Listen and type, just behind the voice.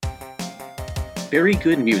Very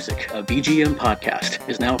Good Music, a VGM podcast,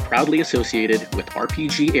 is now proudly associated with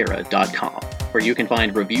RPGera.com, where you can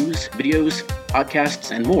find reviews, videos,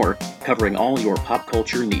 podcasts, and more covering all your pop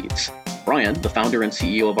culture needs. Brian, the founder and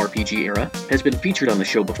CEO of RPG Era, has been featured on the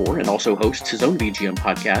show before and also hosts his own VGM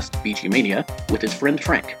podcast, VG Mania, with his friend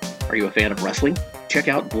Frank. Are you a fan of wrestling? Check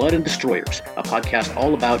out Blood and Destroyers, a podcast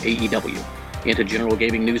all about AEW. Into general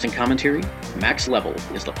gaming news and commentary? Max Level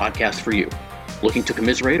is the podcast for you. Looking to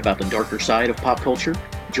commiserate about the darker side of pop culture?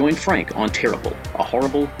 Join Frank on Terrible, a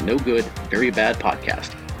horrible, no good, very bad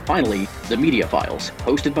podcast. Finally, The Media Files,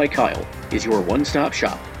 hosted by Kyle, is your one-stop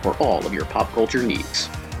shop for all of your pop culture needs.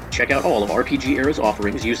 Check out all of RPG Era's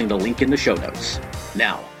offerings using the link in the show notes.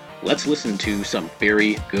 Now, let's listen to some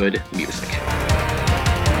very good music.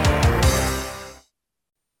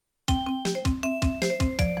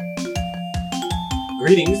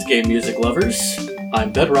 Greetings, game music lovers.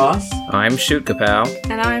 I'm Bedroth. I'm Shoot Kapow.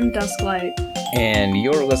 And I'm Dusklight. And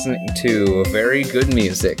you're listening to Very Good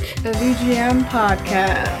Music, The VGM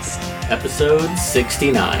Podcast. Episode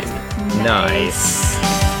 69. Nice.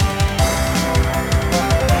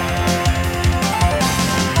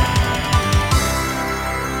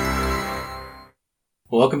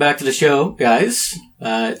 Welcome back to the show, guys.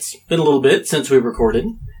 It's been a little bit since we recorded.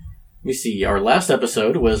 Let me see. Our last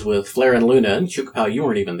episode was with Flare and Luna, and Chukapow, you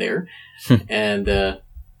weren't even there. And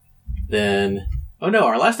then... Oh no,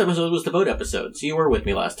 our last episode was the boat episode, so you were with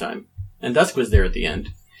me last time. And Dusk was there at the end.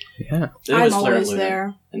 Yeah. Then it was I'm Flare always and Luna.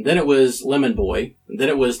 there. And then it was Lemon Boy. And then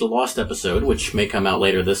it was the Lost episode, which may come out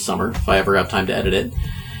later this summer, if I ever have time to edit it.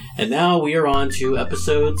 And now we are on to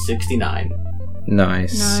episode 69.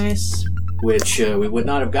 Nice. Nice. Which we would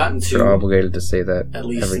not have gotten to... You're obligated to say that At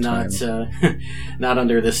least every not time. not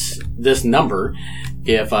under this number,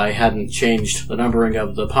 if I hadn't changed the numbering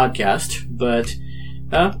of the podcast. But,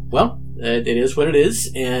 it is what it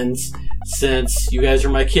is. And since you guys are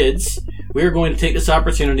my kids, we are going to take this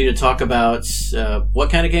opportunity to talk about what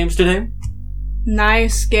kind of games today?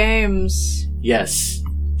 Nice games. Yes,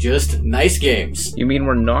 just nice games. You mean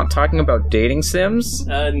we're not talking about dating sims?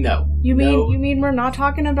 No. You No. mean we're not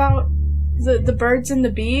talking about the birds and the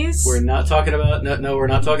bees? We're not talking about we're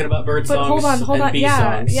not talking about bird But songs hold and on. bee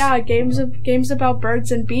Yeah, songs. yeah, games about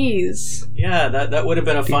birds and bees. Yeah, that would have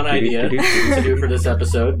been a fun idea to do for this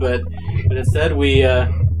episode, but instead we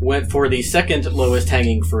went for the second lowest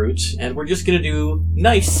hanging fruit, and we're just going to do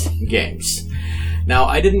nice games. Now,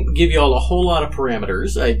 I didn't give you all a whole lot of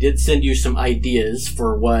parameters. I did send you some ideas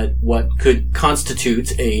for what could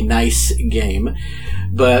constitute a nice game,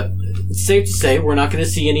 but it's safe to say we're not going to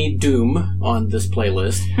see any Doom on this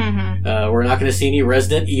playlist. We're not going to see any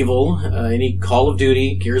Resident Evil, any Call of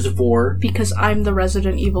Duty, Gears of War. Because I'm the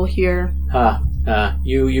Resident Evil here.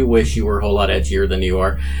 You wish you were a whole lot edgier than you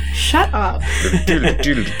are. Shut up.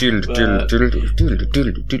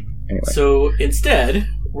 Anyway. So instead,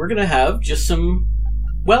 we're gonna have just some.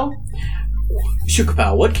 Well,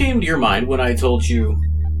 Shukapow, what came to your mind when I told you?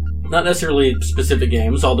 Not necessarily specific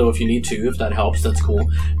games, although if you need to, if that helps, that's cool.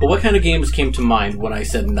 But what kind of games came to mind when I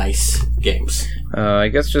said nice games? I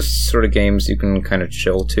guess just sort of games you can kind of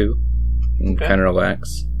chill to and Okay. kind of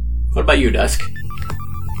relax. What about you, Dusk?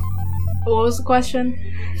 What was the question?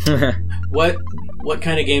 What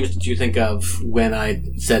kind of games did you think of when I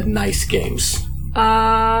said nice games?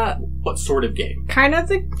 What sort of game? Kind of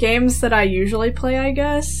the games that I usually play, I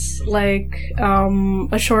guess. Like,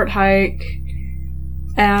 A Short Hike,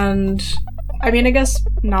 and, I mean, I guess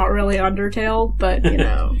not really Undertale, but, you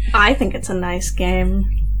know, I think it's a nice game.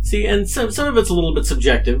 See, and some of it's a little bit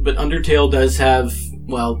subjective, but Undertale does have,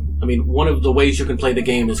 well, I mean, one of the ways you can play the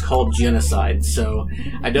game is called genocide, so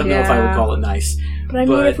I don't know if I would Yeah. call it nice. But I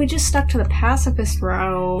mean, if we just stuck to the pacifist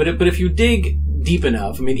route... But if you dig deep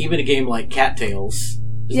enough, I mean, even a game like Cattails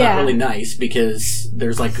is not really nice because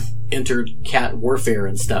there's, like, inter-cat warfare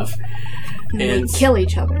and stuff. And they kill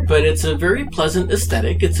each other. But it's a very pleasant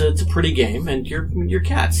aesthetic. It's a pretty game, and you're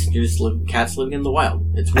cats. You're just cats living in the wild.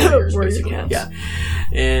 It's warriors, Warrior basically. cats. Yeah.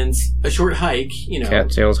 And A Short Hike, you know...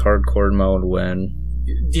 Cattails hardcore mode when...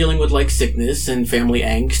 dealing with, like, sickness and family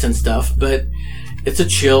angst and stuff, but it's a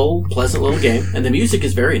chill, pleasant little game, and the music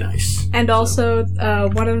is very nice. And also,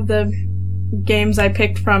 one of the games I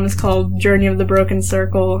picked from is called Journey of the Broken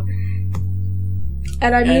Circle.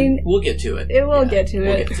 And I mean... we'll get to it. We'll get to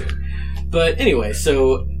it. But anyway,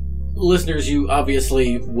 so listeners, you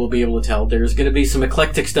obviously will be able to tell there's going to be some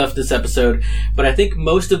eclectic stuff this episode, but I think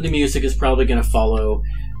most of the music is probably going to follow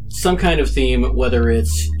some kind of theme, whether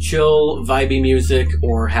it's chill, vibey music,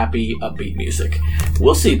 or happy, upbeat music.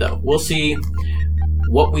 We'll see, though. We'll see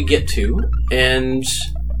what we get to, and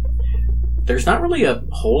there's not really a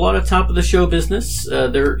whole lot of top of the show business.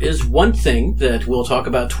 There is one thing that we'll talk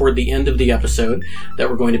about toward the end of the episode that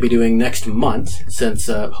we're going to be doing next month, since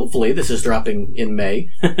hopefully this is dropping in May.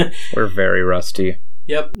 We're very rusty.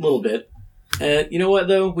 Yep, a little bit. You know what,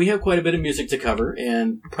 though? We have quite a bit of music to cover,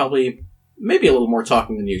 and probably maybe a little more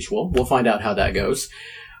talking than usual. We'll find out how that goes.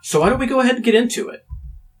 So why don't we go ahead and get into it?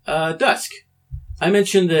 Dusk, I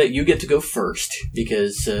mentioned that you get to go first,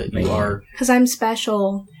 because you are... Because I'm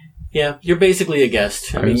special. Yeah, you're basically a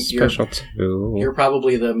guest. I'm special too. You're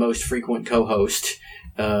probably the most frequent co-host,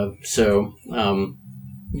 so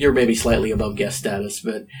you're maybe slightly above guest status.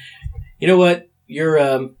 But you know what?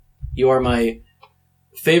 You are my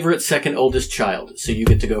favorite second oldest child, so you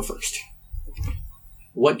get to go first.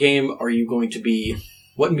 What game are you going to be?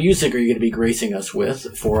 What music are you going to be gracing us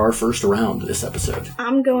with for our first round this episode?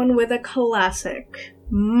 I'm going with a classic,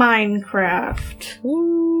 Minecraft.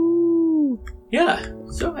 Woo! Yeah,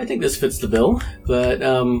 so I think this fits the bill, but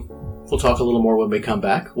we'll talk a little more when we come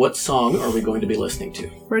back. What song are we going to be listening to?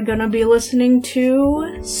 We're gonna be listening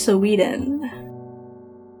to Sweden.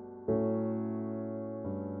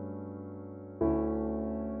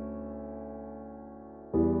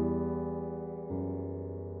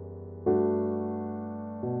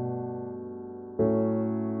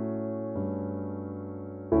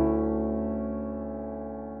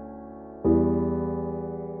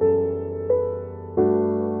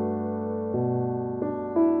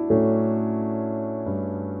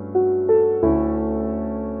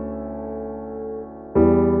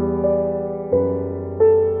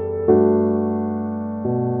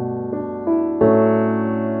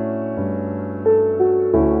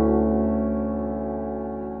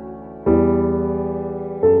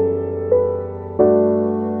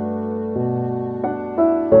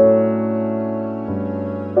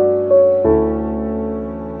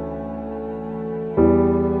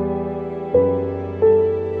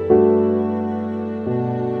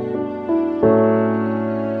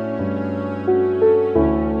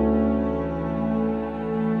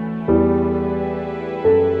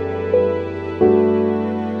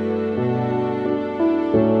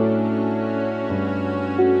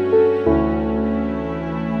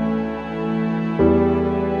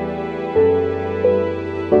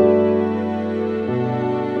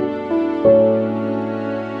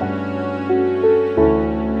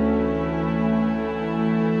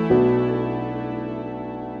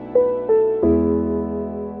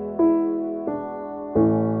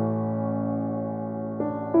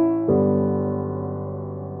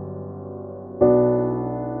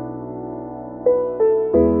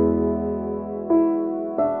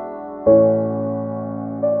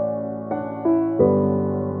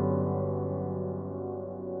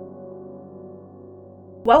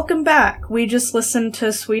 Welcome back! We just listened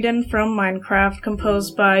to Sweden from Minecraft,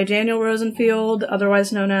 composed by Daniel Rosenfield,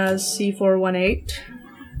 otherwise known as C418.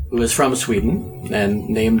 Who is from Sweden, and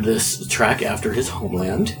named this track after his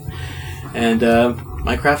homeland. And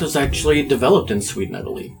Minecraft was actually developed in Sweden, I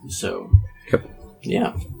believe. So, Yep.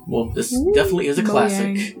 Yeah. Well, this definitely is a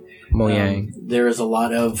classic. Mojang. There are a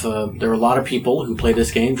lot of people who play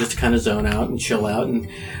this game just to kind of zone out and chill out. And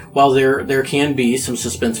while there can be some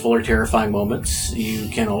suspenseful or terrifying moments, you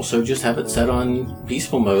can also just have it set on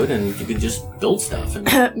peaceful mode, and you can just build stuff and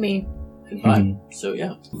Me. and vibe. So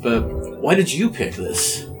yeah. But why did you pick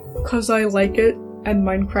this? Because I like it, and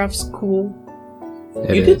Minecraft's cool.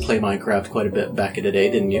 You did play Minecraft quite a bit back in the day,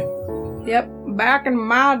 didn't you? Yep, back in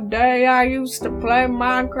my day, I used to play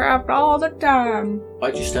Minecraft all the time.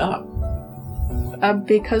 Why'd you stop?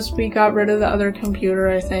 Because we got rid of the other computer,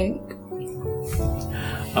 I think.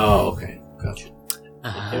 Oh, okay. Gotcha.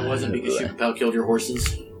 It wasn't because Shukapal killed your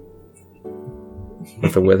horses?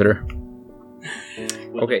 With the Wither.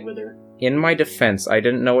 Okay. In my defense, I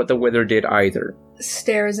didn't know what the Wither did either.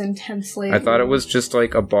 Stares intensely. I thought it was just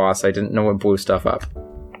like a boss. I didn't know it blew stuff up.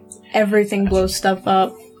 Everything blows stuff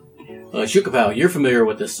up. Shukapal, you're familiar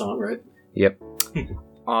with this song, right? Yep.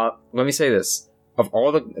 Let me say this. Of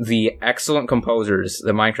all the excellent composers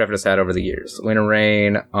that Minecraft has had over the years, Lena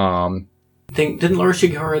Raine, Didn't Laura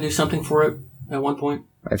Shigihara do something for it at one point?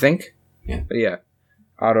 I think? Yeah. But yeah.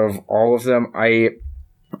 Out of all of them, I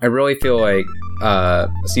really feel like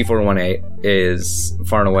C418 is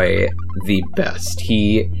far and away the best.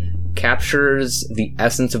 He captures the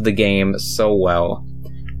essence of the game so well,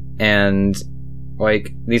 and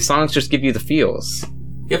like these songs just give you the feels.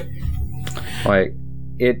 Yep. Like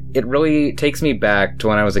it really takes me back to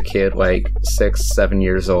when I was a kid, like 6-7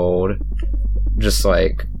 years old, just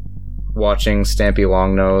like watching Stampy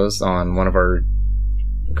Longnose on one of our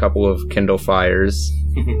couple of Kindle Fires.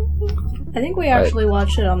 I think we actually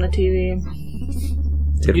watched it on the TV.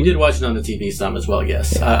 You did watch it on the TV some as well,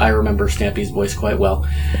 yes. Yeah. I remember Stampy's voice quite well.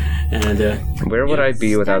 And where would I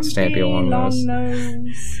be without Stampy along those?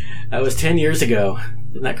 nose. that was 10 years ago.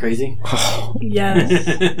 Isn't that crazy? Oh,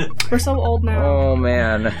 Yes. We're so old now. oh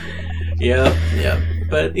man. Yeah.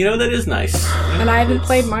 But, that is nice. And I haven't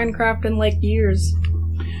played Minecraft in like years.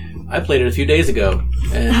 I played it a few days ago.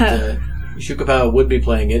 And Shukapow would be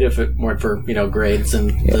playing it if it weren't for, grades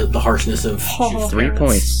and the harshness of Oh. 3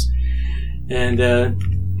 points. And,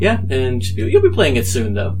 and you'll be playing it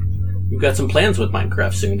soon, though. You've got some plans with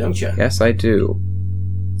Minecraft soon, don't you? Yes, I do.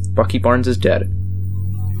 Bucky Barnes is dead.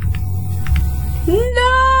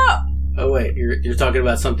 No! Oh, wait. You're talking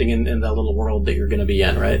about something in that little world that you're going to be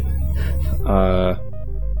in, right?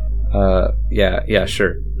 Yeah,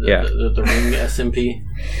 sure. Yeah. The Ring SMP?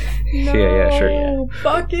 No, Yeah, sure, yeah.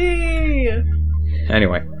 Bucky!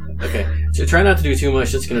 Anyway. Okay. So try not to do too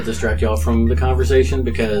much that's going to distract y'all from the conversation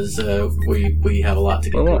because we have a lot to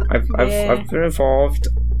get Well, through. I've been involved.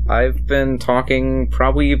 I've been talking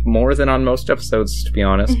probably more than on most episodes, to be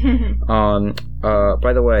honest.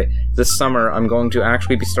 By the way, this summer I'm going to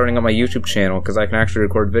actually be starting up my YouTube channel because I can actually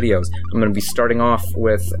record videos. I'm going to be starting off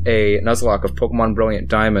with a Nuzlocke of Pokemon Brilliant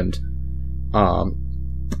Diamond,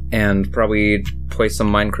 and probably play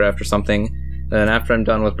some Minecraft or something. And then after I'm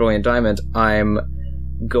done with Brilliant Diamond, I'm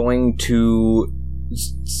going to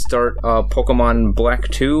start Pokemon Black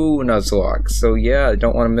 2 Nuzlocke. So yeah,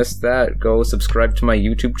 don't want to miss that. Go subscribe to my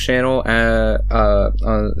YouTube channel,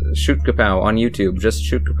 Shoot Kapow on YouTube. Just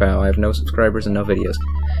Shoot Kapow. I have no subscribers and no videos.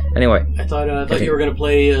 Anyway, I thought you were going to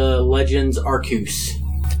play Legends Arceus.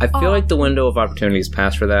 I feel like the window of opportunity is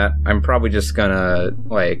past for that. I'm probably just gonna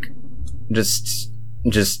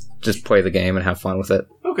just play the game and have fun with it.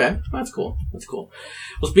 Okay, that's cool.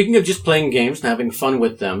 Well, speaking of just playing games and having fun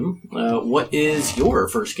with them, what is your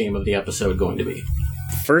first game of the episode going to be?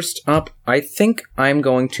 First up, I think I'm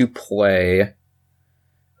going to play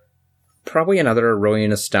probably another really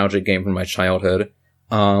nostalgic game from my childhood.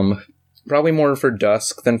 Probably more for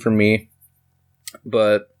Dusk than for me.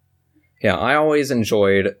 But yeah, I always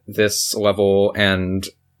enjoyed this level and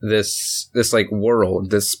this world,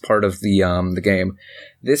 this part of the game.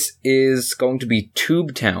 This is going to be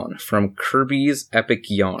Tube Town from Kirby's Epic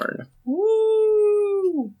Yarn.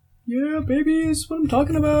 Woo! Yeah, baby, that's what I'm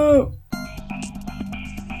talking about.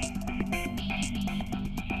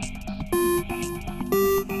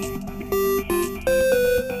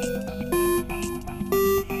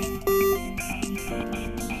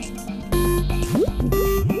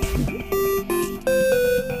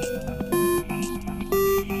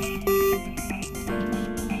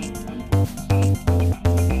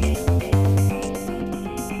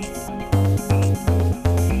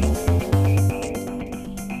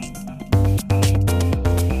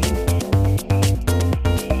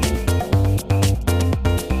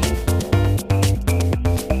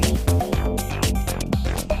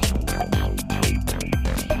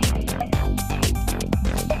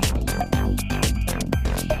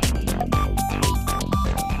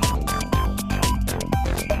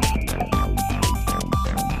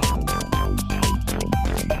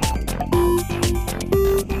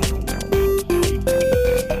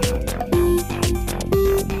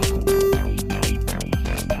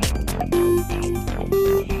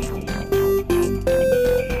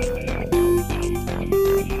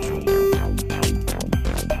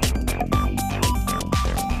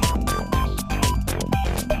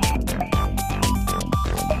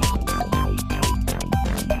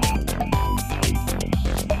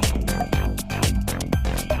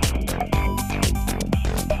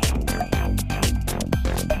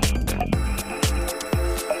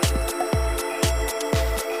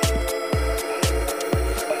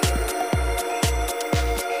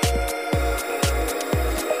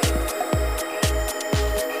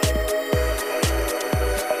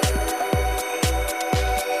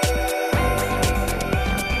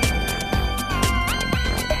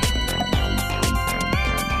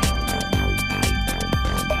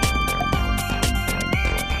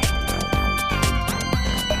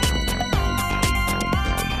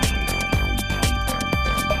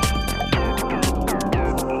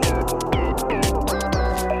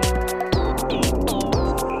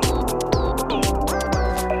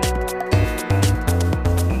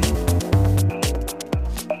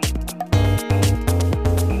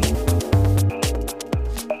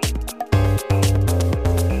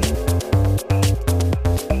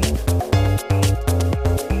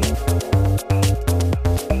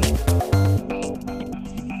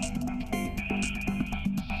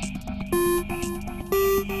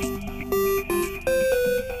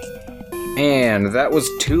 And that was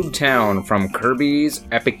Tube Town from Kirby's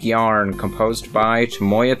Epic Yarn, composed by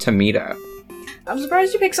Tomoya Tomita. I'm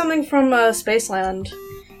surprised you picked something from Spaceland.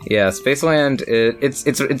 Yeah, Spaceland,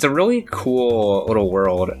 it's a really cool little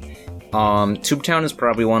world. Tube Town is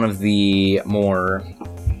probably one of the more,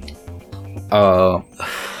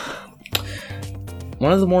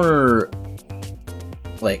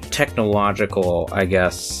 like, technological, I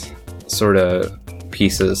guess, sort of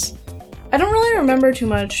pieces. I don't really remember too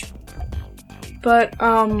much, but,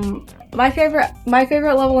 my favorite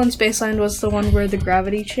level in Spaceland was the one where the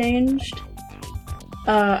gravity changed.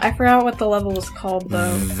 I forgot what the level was called,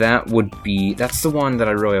 though. That's the one that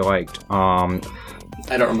I really liked. I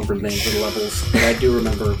don't remember the names of the levels, but I do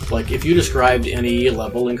remember, like, if you described any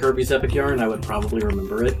level in Kirby's Epic Yarn, I would probably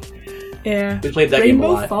remember it. Yeah. We played that Rainbow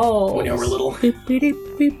game a lot Falls. when we were little. You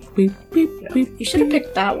should have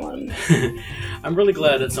picked that one. I'm really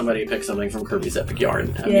glad that somebody picked something from Kirby's Epic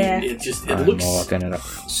Yarn. I mean, it I'm looks looking it up.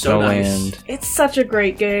 so nice. Snowland, It's such a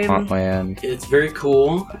great game. Hotland. It's very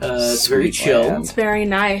cool. It's very chill. Sweetland. It's very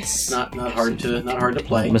nice. Not hard to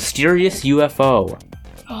play. Mysterious UFO.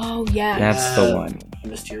 Oh, yeah. That's the one.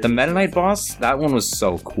 Mysterious. The Meta Knight boss, that one was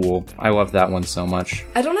so cool. I love that one so much.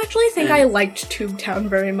 I don't actually think I liked Tube Town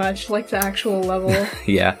very much, like the actual level.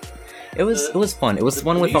 Yeah. It was fun. It was the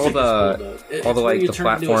one with all the like the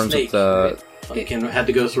platforms with the Like, had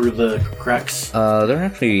to go through the cracks. there are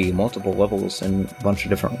actually multiple levels and a bunch of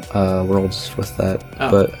different worlds with that. Oh.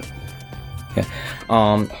 But yeah.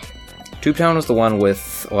 Tube Town was the one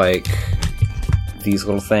with like these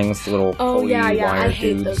little things, the little Oh, pulley yeah, wire I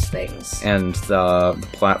hate tubes, those things. and the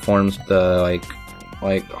platforms, the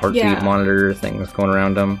like heartbeat Yeah. monitor things going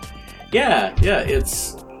around them. Yeah,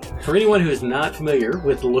 it's for anyone who is not familiar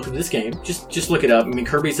with the look of this game, just look it up. I mean,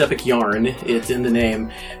 Kirby's Epic Yarn, it's in the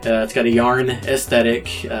name. It's got a yarn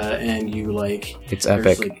aesthetic, and you like It's there's,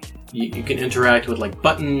 epic. like, you can interact with like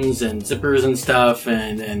buttons and zippers and stuff,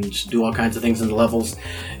 and do all kinds of things in the levels.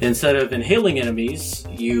 Instead of inhaling enemies,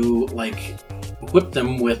 you like whip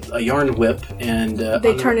them with a yarn whip, and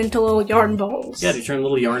They turn into little yarn balls. Yeah, they turn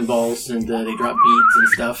little yarn balls, and they drop beads and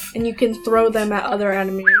stuff. And you can throw them at other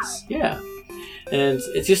enemies. Yeah, and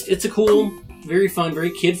it's a cool, very fun, very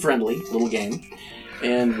kid-friendly little game,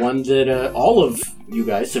 and one that all of you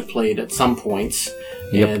guys have played at some point,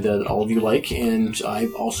 Yep. and all of you like, and I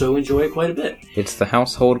also enjoy it quite a bit. It's the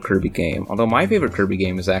household Kirby game. Although my favorite Kirby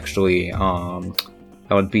game is actually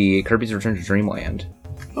that would be Kirby's Return to Dreamland.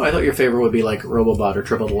 Oh, I thought your favorite would be like Robobot or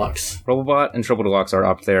Triple Deluxe. Robobot and Triple Deluxe are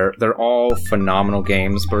up there. They're all phenomenal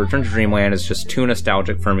games, but Return to Dreamland is just too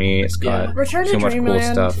nostalgic for me. It's got Yeah. Return to too much cool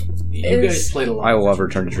Dreamland stuff. You guys played a lot. I love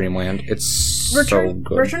Return to Dreamland. It's so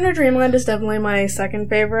good. Return to Dreamland is definitely my second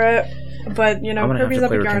favorite, but you know, I'm gonna have Kirby's to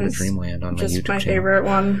play Epic Return Yarn to is Dreamland on my just YouTube my channel. favorite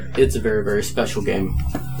one. It's a very, very special game.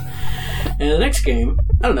 And the next game,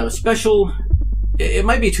 I don't know, special. It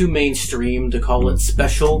might be too mainstream to call it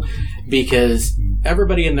special, because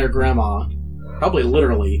everybody and their grandma, probably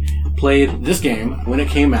literally, played this game when it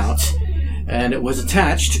came out, and it was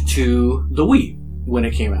attached to the Wii when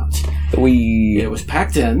it came out. It was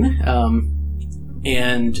packed in,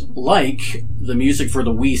 and like the music for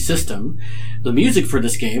the Wii system, the music for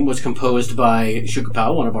this game was composed by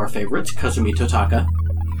Shukapao, one of our favorites, Kazumi Totaka.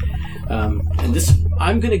 And this,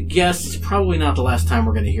 I'm going to guess, is probably not the last time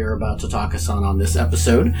we're going to hear about Totaka-san on this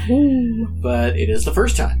episode, but it is the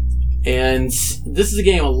first time. And this is a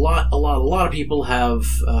game a lot of people have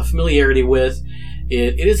familiarity with.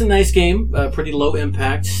 It is a nice game, pretty low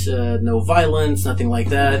impact, no violence, nothing like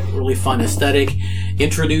that. Really fun aesthetic.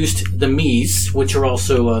 Introduced the Miis, which are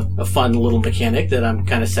also a fun little mechanic that I'm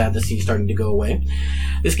kind of sad to see starting to go away.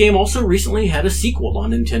 This game also recently had a sequel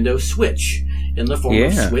on Nintendo Switch in the form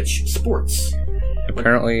of Switch Sports.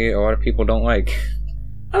 Apparently, a lot of people don't like.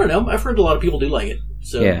 I don't know. I've heard a lot of people do like it.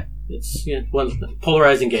 So Yeah. it's one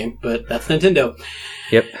polarizing game, but that's Nintendo.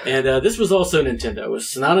 Yep. And this was also Nintendo. It was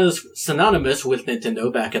synonymous with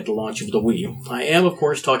Nintendo back at the launch of the Wii. I am, of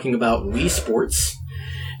course, talking about Wii Sports,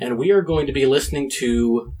 and we are going to be listening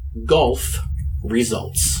to Golf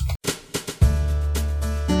Results.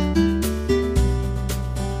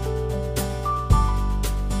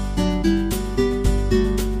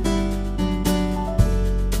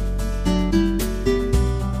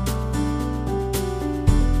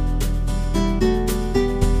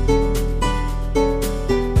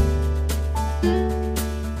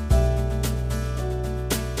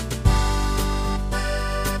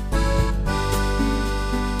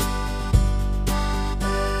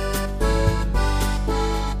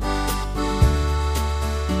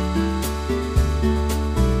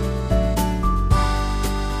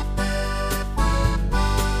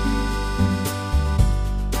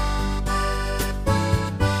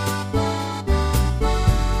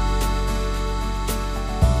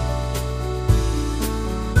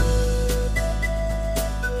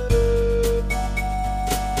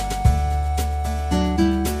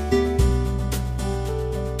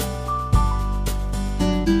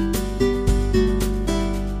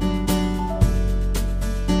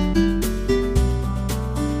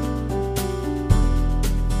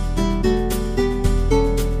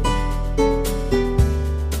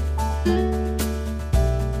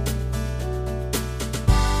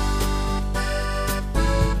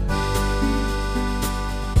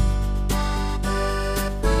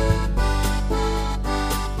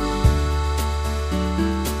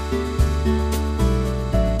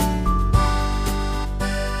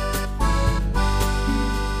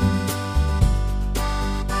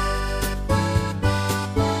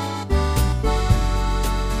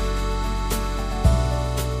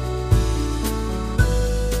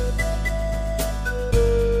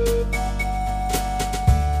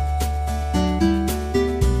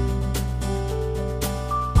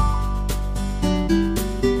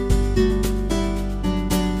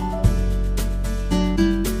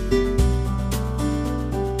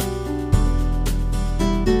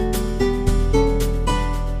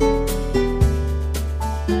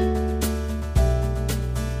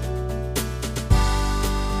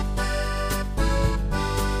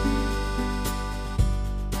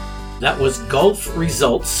 That was Golf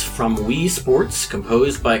Results from Wii Sports,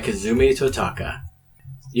 composed by Kazumi Totaka.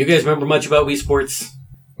 You guys remember much about Wii Sports?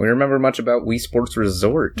 We remember much about Wii Sports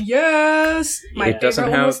Resort. Yes! My favorite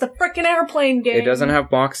one was the frickin' airplane game. It doesn't have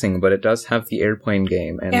boxing, but it does have the airplane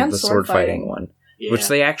game and the sword fighting one. Yeah. Which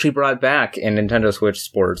they actually brought back in Nintendo Switch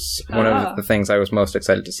Sports. One of the things I was most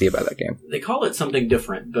excited to see about that game. They call it something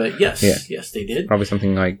different, but yes, they did. Probably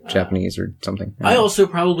something like Japanese or something. I also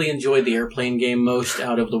probably enjoyed the airplane game most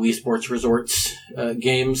out of the Wii Sports Resorts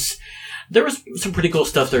games. There was some pretty cool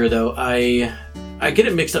stuff there, though. I get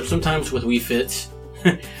it mixed up sometimes with Wii Fit.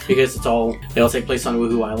 Because they all take place on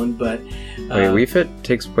Woohoo Island, but... Wait, Wii Fit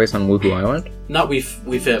takes place on Woohoo Island? Not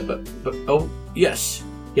Wii Fit, but oh, yes.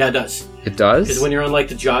 Yeah, it does. It does? Because when you're on, like,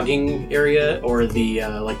 the jogging area, or the,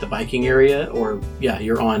 like, the biking area, or, yeah,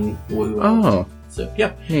 you're on Woohoo Island. Oh. So,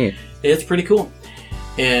 yeah. Neat. It's pretty cool.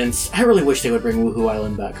 And I really wish they would bring Woohoo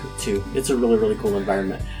Island back, too. It's a really, really cool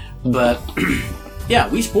environment. But, yeah,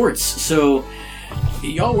 Wii Sports. So,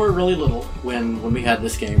 y'all were really little when we had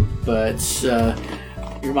this game, but...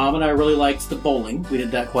 your mom and I really liked the bowling. We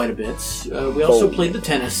did that quite a bit. We also played the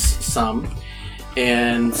tennis some.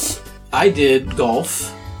 And I did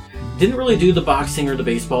golf. Didn't really do the boxing or the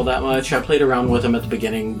baseball that much. I played around with them at the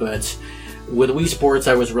beginning, but with Wii Sports,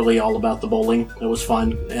 I was really all about the bowling. It was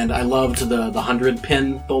fun. And I loved the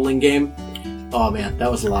 100-pin bowling game. Oh, man,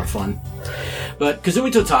 that was a lot of fun. But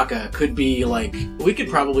Kazumi Totaka could be, like... We could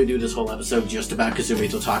probably do this whole episode just about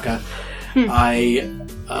Kazumi Totaka.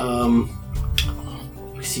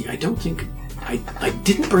 See, I don't think... I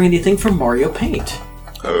didn't bring anything from Mario Paint.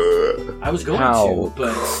 I was going to,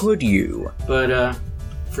 but... How could you? But,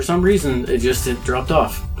 for some reason, it dropped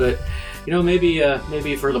off. But, maybe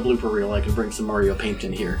for the blooper reel, I could bring some Mario Paint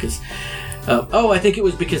in here, because... I think it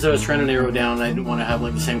was because I was trying to narrow it down, and I didn't want to have,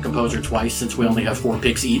 like, the same composer twice, since we only have 4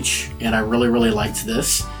 picks each, and I really, really liked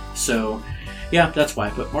this. So... yeah, that's why.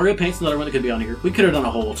 But Mario Paint's another one that could be on here. We could have done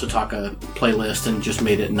a whole Totaka playlist and just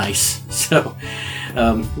made it nice. So,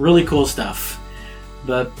 really cool stuff.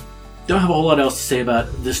 But don't have a whole lot else to say about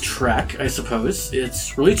this track, I suppose.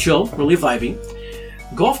 It's really chill, really vibey.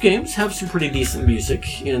 Golf games have some pretty decent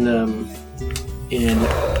music in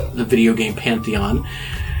the video game pantheon.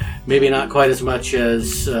 Maybe not quite as much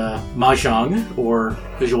as Mahjong or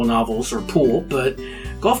visual novels or pool, but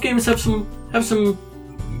golf games have some.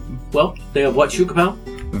 Well, they have what, Shukapow?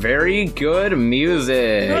 Very good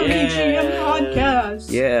music. BGM podcast.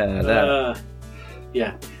 Yeah, that.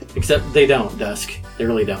 Yeah, except they don't, Dusk. They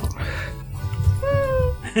really don't.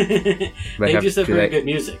 They just have very good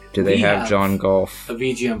music. Do they have John Golf? A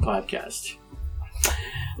VGM podcast.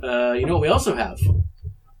 You know what we also have?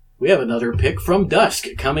 We have another pick from Dusk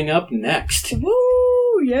coming up next.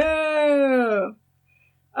 Woo! Yeah!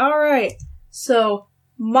 Alright, so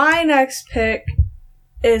my next pick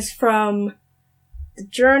is from The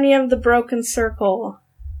Journey of the Broken Circle,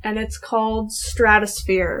 and it's called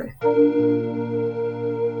Stratosphere.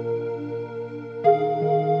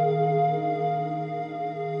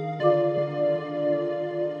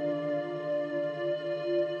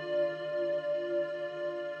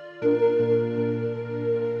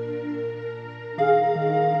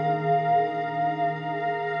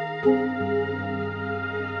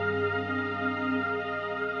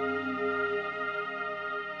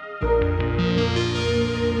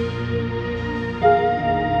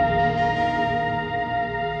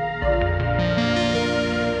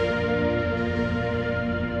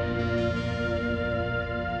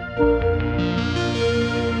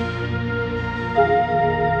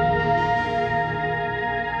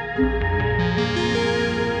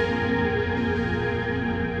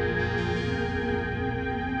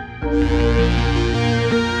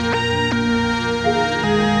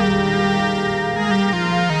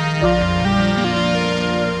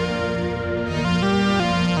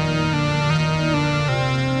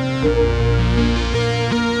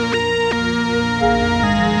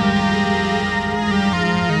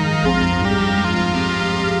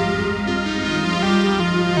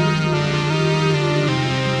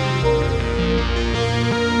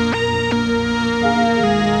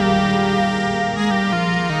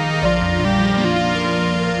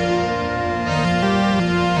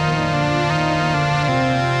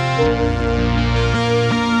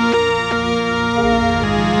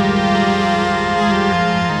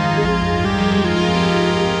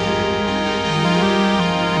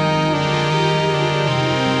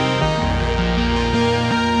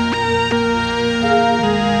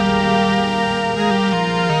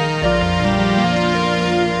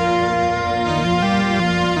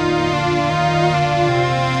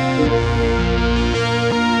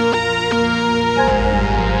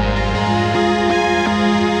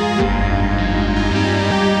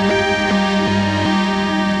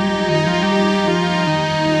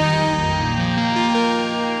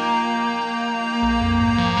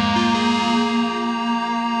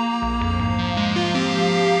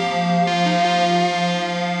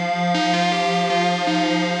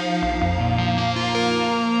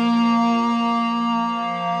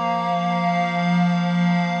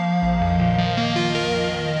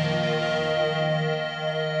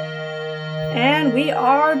 And we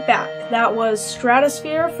are back. That was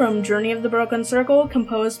Stratosphere from Journey of the Broken Circle,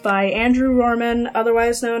 composed by Andrew Rorman,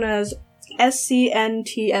 otherwise known as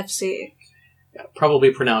SCNTFC.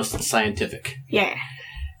 Probably pronounced scientific. Yeah.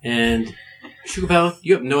 And Shugapal,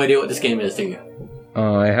 you have no idea what this game is, do you?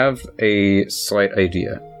 I have a slight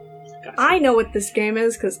idea. Gotcha. I know what this game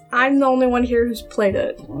is, because I'm the only one here who's played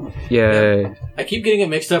it. Yay. I keep getting it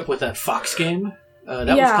mixed up with that Fox game. That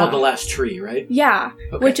was Yeah. called The Last Tree, right? Yeah,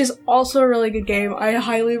 Okay. which is also a really good game. I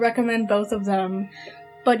highly recommend both of them.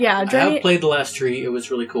 But yeah, I Journey... have played The Last Tree. It was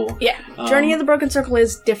really cool. Yeah, Journey of the Broken Circle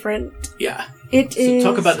is different. Yeah. It is... So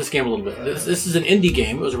talk about this game a little bit. This is an indie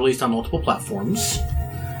game. It was released on multiple platforms.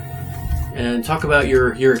 And talk about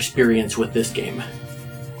your experience with this game.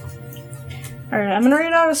 Alright, I'm gonna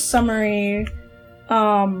read out a summary,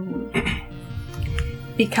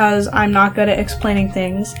 because I'm not good at explaining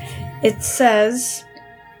things. It says,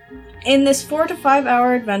 in this 4 to 5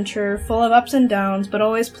 hour adventure, full of ups and downs, but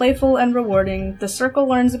always playful and rewarding, the Circle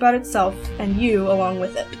learns about itself, and you along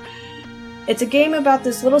with it. It's a game about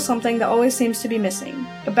this little something that always seems to be missing.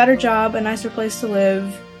 A better job, a nicer place to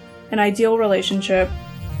live, an ideal relationship.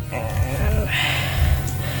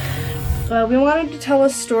 We wanted to tell a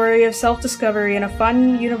story of self-discovery in a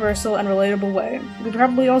fun, universal, and relatable way. We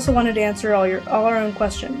probably also wanted to answer all our own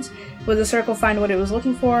questions. Would the Circle find what it was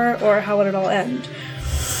looking for, or how would it all end?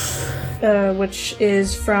 Which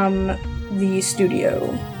is from the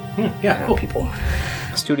studio. Yeah, cool. People.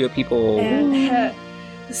 Studio people. And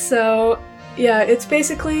so, yeah, it's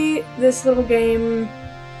basically this little game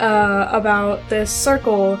about this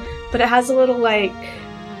circle, but it has a little, like,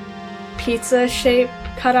 pizza shape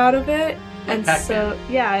cut out of it. And Pac-Man. so,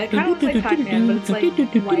 yeah, it kind of looks like Pac-Man, but it's, like,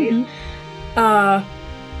 white.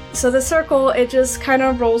 So the circle, it just kind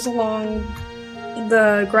of rolls along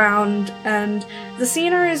the ground, and the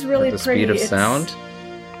scenery is really At the pretty. speed of sound.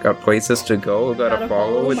 Got places to go. Gotta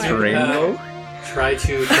follow its my rainbow. Try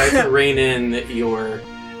to rein in your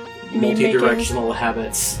multi-directional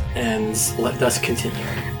habits and let us continue.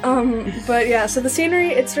 But yeah, so the scenery,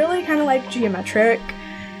 it's really kind of like geometric,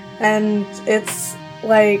 and it's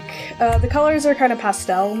like, the colors are kind of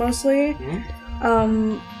pastel mostly.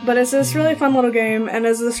 But it's this really fun little game, and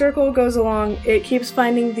as the circle goes along, it keeps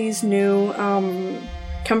finding these new,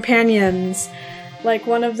 companions. Like,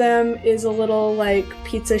 one of them is a little, like,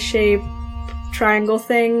 pizza-shaped triangle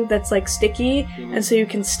thing that's, like, sticky, and so you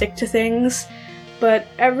can stick to things. But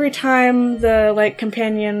every time the, like,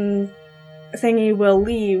 companion thingy will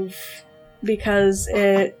leave, because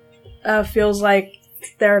it feels like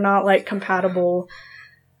they're not, like, compatible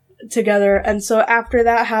together. And so after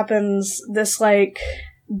that happens, this, like,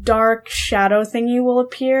 dark shadow thingy will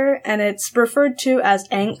appear, and it's referred to as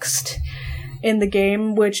angst in the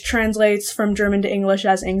game, which translates from German to English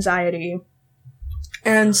as anxiety.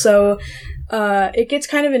 And so it gets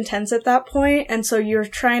kind of intense at that point, and so you're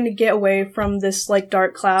trying to get away from this, like,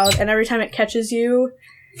 dark cloud, and every time it catches you,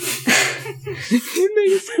 It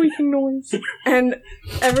made a squeaking noise. and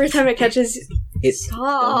every time it catches Stop!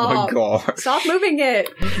 Oh my god. Stop moving it!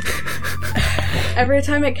 Every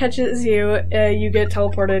time it catches you, you get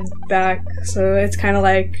teleported back, so it's kind of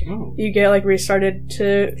like you get, like, restarted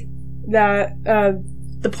to that,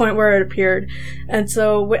 the point where it appeared. And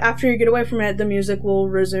so after you get away from it, the music will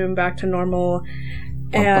resume back to normal.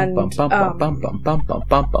 And Stop.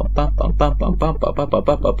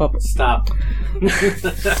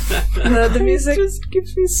 the music just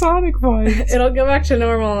gives me Sonic vibes. it'll go back to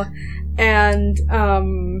normal, and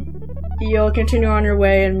you'll continue on your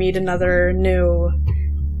way and meet another new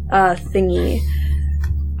thingy.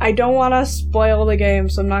 I don't want to spoil the game,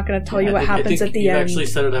 so I'm not going to tell you what happens at the end. You actually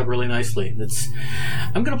set it up really nicely.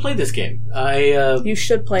 I'm going to play this game. You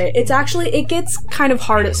should play it. It gets kind of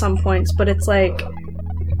hard at some points, but it's like,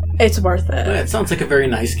 it's worth it. It sounds like a very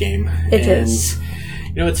nice game. It is.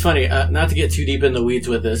 You know, it's funny, not to get too deep in the weeds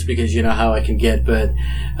with this, because you know how I can get, but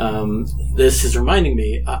this is reminding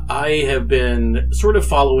me, I have been sort of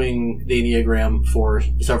following the Enneagram for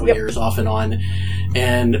several years, off and on,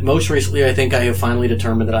 and most recently I think I have finally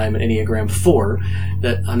determined that I am an Enneagram 4,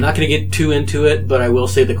 that I'm not going to get too into it, but I will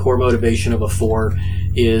say the core motivation of a 4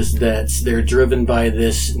 is that they're driven by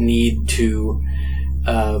this need to,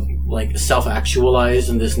 like, self-actualize,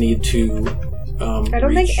 and this need to I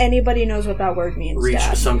don't think anybody knows what that word means. Reach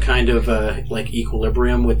Dad. some kind of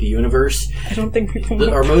equilibrium with the universe. I don't think people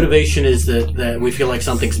know. Our motivation is that we feel like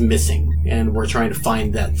something's missing, and we're trying to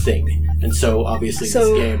find that thing. And so, obviously, this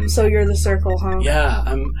game... So you're the circle, huh? Yeah,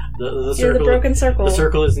 I'm the circle. You're the broken circle. The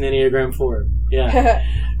circle is an Enneagram 4. Yeah.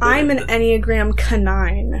 I'm an Enneagram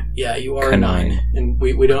Canine. Yeah, you are Canine. a 9. And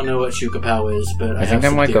we don't know what Shukapao is, but I think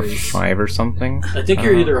have I'm like theories. a 5 or something. I think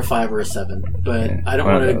you're either a 5 or a 7, but Yeah, I don't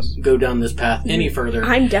one of want those. to go down this path any further.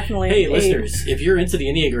 I'm definitely Hey, an 8. listeners, if you're into the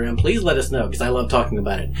Enneagram, please let us know, because I love talking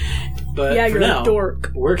about it. But Yeah, for you're now, a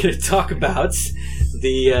dork. we're going to talk about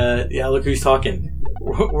the... yeah, look who's talking.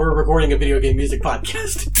 We're recording a video game music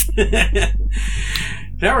podcast.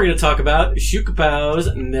 Now we're going to talk about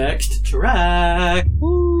Shukapao's next track.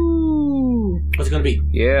 Woo! What's it going to be?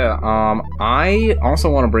 Yeah, I also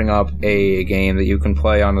want to bring up a game that you can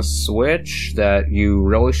play on the Switch that you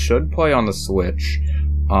really should play on the Switch.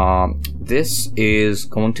 This is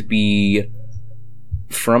going to be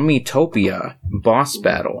from Miitopia, Boss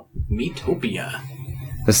Battle. Miitopia.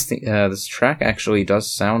 This track actually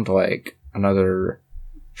does sound like another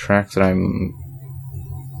track that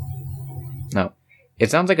No. It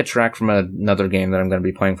sounds like a track from another game that I'm going to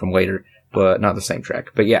be playing from later, but not the same track.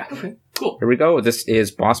 But yeah. Okay, cool. Here we go. This is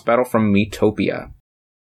Boss Battle from Miitopia.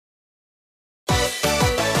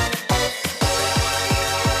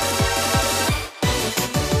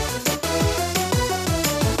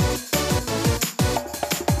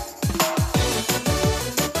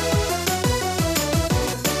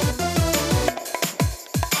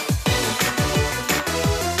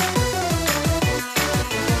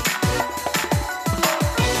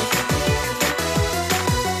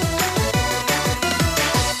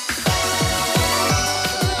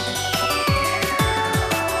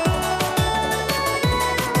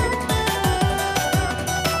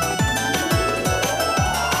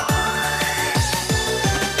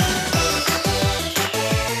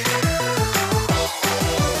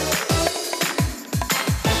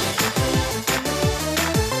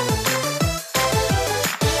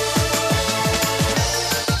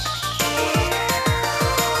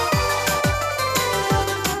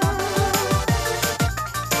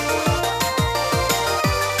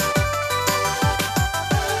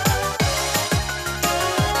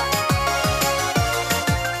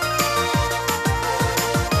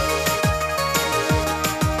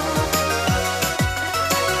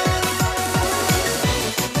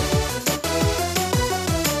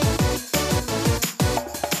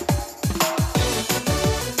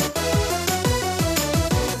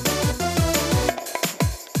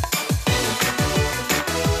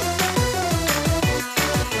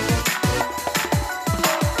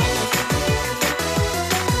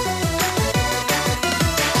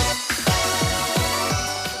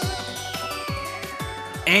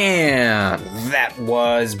 And that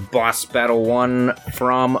was Boss Battle 1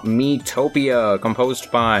 from Miitopia, composed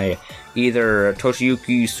by either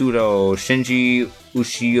Toshiyuki Sudo, Shinji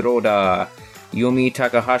Ushiroda, Yumi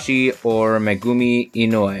Takahashi, or Megumi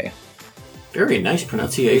Inoue. Very nice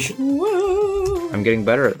pronunciation. Whoa. I'm getting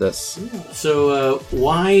better at this. So,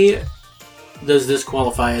 why does this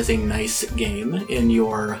qualify as a nice game, in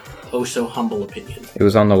your oh-so-humble opinion? It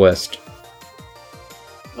was on the list.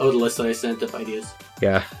 Oh, the list that I sent of ideas.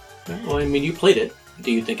 Yeah. Well, I mean, you played it.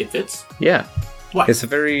 Do you think it fits? Yeah. Why?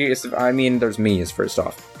 I mean, there's Mii's first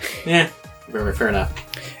off. Yeah, very fair enough.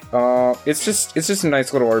 It's just a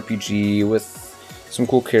nice little RPG with some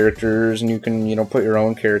cool characters, and you can, put your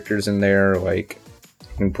own characters in there, like,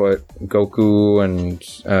 you can put Goku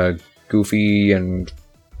and, Goofy and...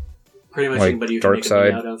 Pretty much like, anybody you can make a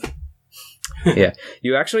Darkseid. Mii out of. Yeah.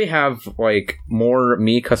 You actually have, like, more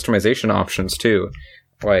Mii customization options, too.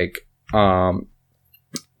 Like,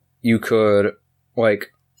 you could,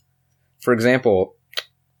 like, for example,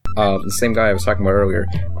 the same guy I was talking about earlier,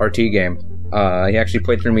 RT Game, he actually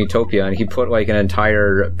played through Miitopia, and he put, like, an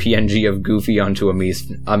entire PNG of Goofy onto a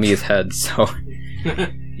Mii's head, so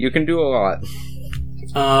you can do a lot.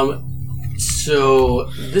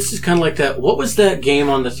 So, this is kind of like that... What was that game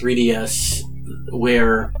on the 3DS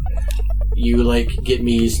where you, like, get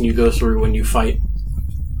Mii's and you go through and you fight,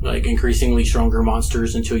 like, increasingly stronger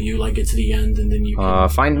monsters until you, like, get to the end, and then you can...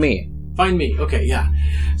 Find Me. Find Me, okay, yeah.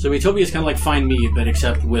 So Miitopia is kind of like Find Me, but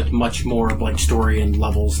except with much more, like, story and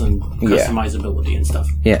levels and customizability and stuff.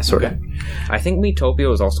 Yeah, sort Okay. of. I think Miitopia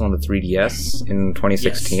was also on the 3DS in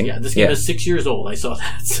 2016. Yes, yeah, this game is 6 years old. I saw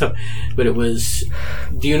that. So, but it was...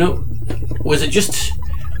 Do you know... Was it just,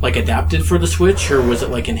 like, adapted for the Switch, or was it,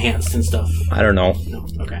 like, enhanced and stuff? I don't know. No,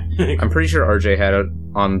 okay. I'm pretty sure RJ had it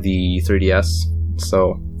on the 3DS,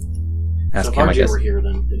 so... Ask so if him, I RJ guess. were here,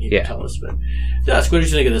 then he could tell us. But Dusk, what did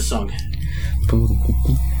you think of this song?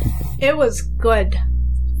 It was good.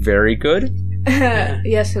 Very good.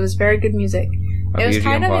 Yes, it was very good music. A It was BGM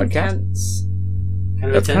kind of podcast? intense. Kind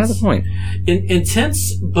of That's kind of the point.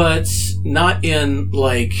 Intense, but not in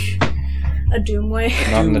like A Doom way.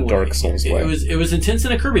 Not in the Doom Dark way. Souls way. It was intense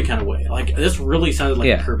in a Kirby kind of way. Like this really sounded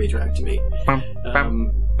like a Kirby track to me.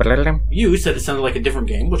 You said it sounded like a different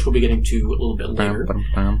game, which we'll be getting to a little bit later.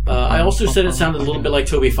 I also said it sounded a little bit like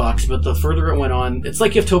Toby Fox, but the further it went on, it's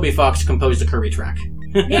like if Toby Fox composed a Kirby track.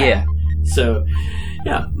 Yeah. So,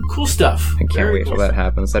 yeah, cool stuff. I can't wait till that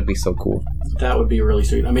happens. That'd be so cool. That would be really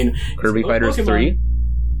sweet. I mean, Kirby Fighters Pokemon. 3?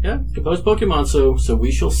 Yeah, composed Pokemon, so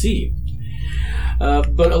we shall see.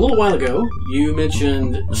 But a little while ago, you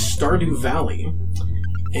mentioned Stardew Valley,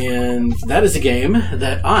 and that is a game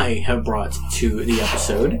that I have brought to the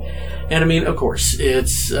episode. And I mean, of course,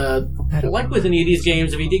 it's like with any of these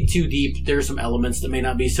games, if you dig too deep, there's some elements that may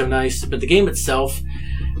not be so nice, but the game itself,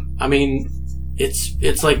 I mean,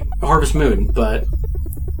 it's like Harvest Moon, but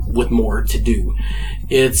with more to do.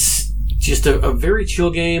 It's just a very chill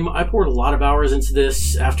game. I poured a lot of hours into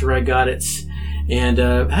this after I got it, and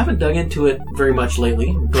haven't dug into it very much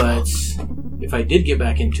lately, but if I did get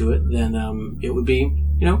back into it, then it would be,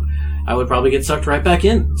 I would probably get sucked right back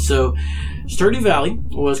in. So Stardew Valley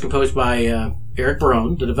was composed by Eric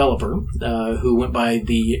Barone, the developer, who went by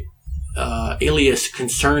the alias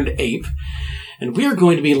Concerned Ape, and we are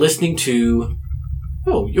going to be listening to...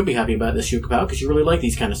 Oh, you'll be happy about this, Yukapao, because you really like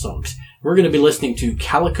these kind of songs. We're going to be listening to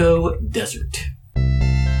Calico Desert.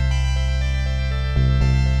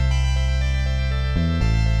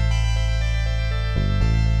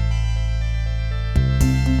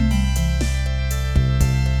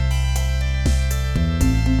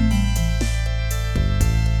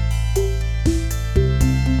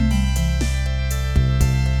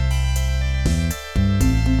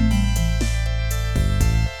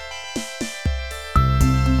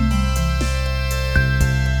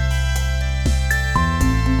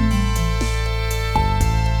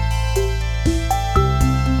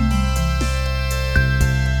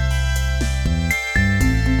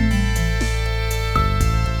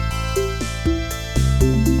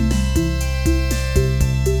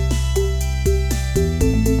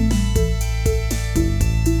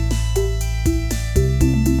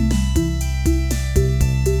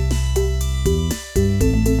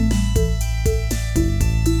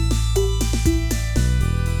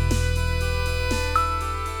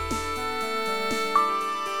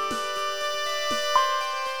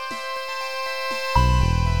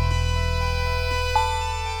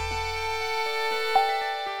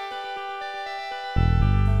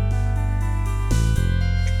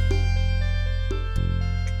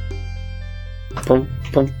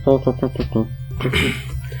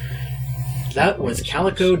 That was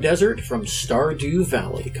Calico Desert from Stardew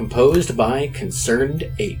Valley, composed by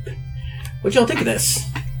Concerned Ape. What'd y'all think of this?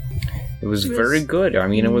 It was very good. I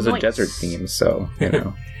mean, it was a nice. desert theme, so,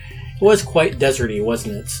 It was quite deserty,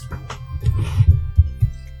 wasn't it?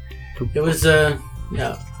 It was, it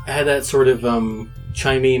had that sort of,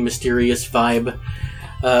 chimey, mysterious vibe.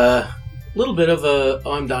 Little bit of a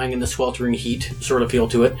I'm dying in the sweltering heat sort of feel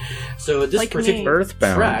to it. So this Like particular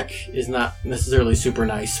Earthbound. track is not necessarily super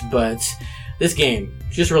nice, but this game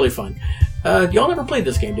is just really fun. Y'all never played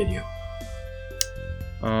this game, did you?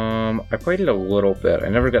 I played it a little bit. I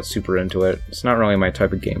never got super into it. It's not really my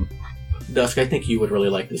type of game. Dusk, I think you would really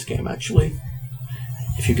like this game, actually.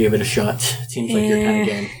 If you gave it a shot. It seems like your kind of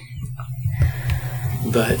game.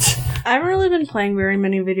 But I haven't really been playing very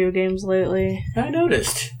many video games lately. I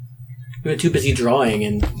noticed. You were too busy drawing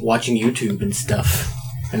and watching YouTube and stuff.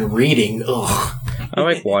 And reading. Ugh. I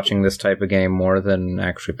like watching this type of game more than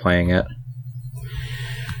actually playing it.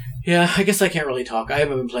 Yeah, I guess I can't really talk. I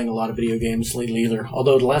haven't been playing a lot of video games lately either.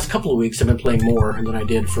 Although the last couple of weeks I've been playing more than I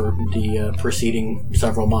did for the preceding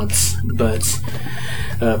several months. But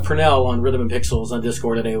Purnell on Rhythm and Pixels on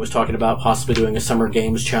Discord today was talking about possibly doing a Summer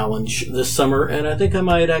Games Challenge this summer, and I think I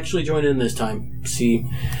might actually join in this time. See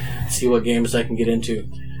what games I can get into.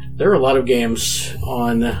 There are a lot of games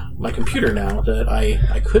on my computer now that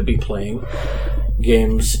I could be playing.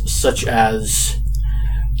 Games such as...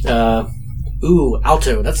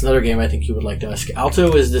 Alto. That's another game I think you would like, Dusk.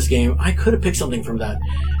 Alto is this game. I could have picked something from that.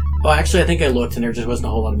 Oh, actually, I think I looked and there just wasn't a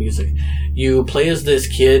whole lot of music. You play as this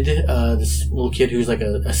kid, this little kid who's like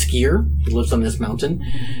a skier. He lives on this mountain.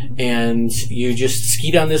 And you just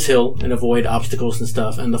ski down this hill and avoid obstacles and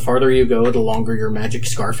stuff. And the farther you go, the longer your magic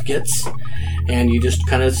scarf gets. And you just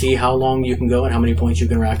kind of see how long you can go and how many points you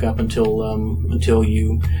can rack up until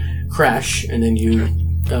you crash. And then you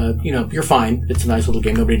you're fine. It's a nice little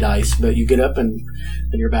game. Nobody dies. But you get up and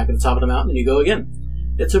then you're back at the top of the mountain and you go again.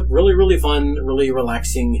 It's a really, really fun, really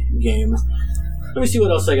relaxing game. Let me see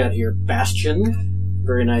what else I got here. Bastion.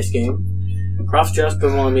 Very nice game. Prof's just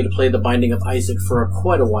been wanting me to play The Binding of Isaac for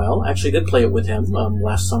quite a while. I actually did play it with him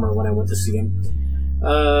last summer when I went to see him.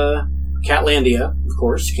 Catlandia, of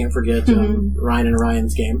course. Can't forget Ryan and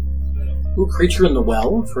Ryan's game. Ooh, Creature in the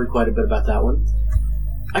Well. I've heard quite a bit about that one.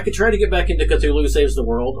 I could try to get back into Cthulhu Saves the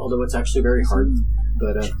World, although it's actually very hard.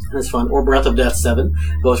 But it's fun. Or Breath of Death 7,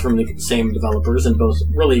 both from the same developers, and both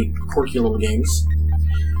really quirky little games.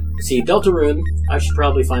 See, Deltarune. I should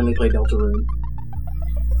probably finally play Deltarune.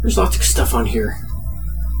 There's lots of stuff on here.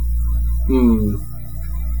 Ooh,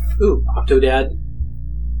 Octodad.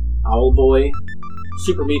 Owlboy.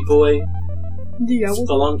 Super Meat Boy.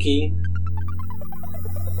 Spelunky.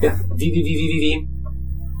 Yeah, VVVVVV.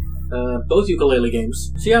 Both ukulele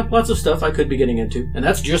games. So yeah, lots of stuff I could be getting into. And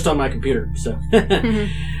that's just on my computer, so.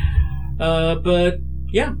 But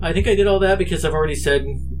yeah, I think I did all that because I've already said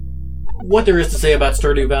what there is to say about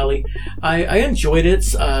Stardew Valley. I enjoyed it.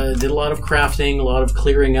 Did a lot of crafting, a lot of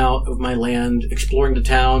clearing out of my land, exploring the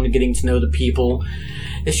town, getting to know the people.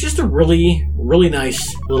 It's just a really, really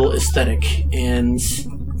nice little aesthetic, and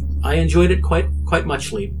I enjoyed it quite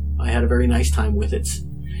muchly. I had a very nice time with it.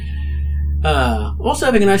 Also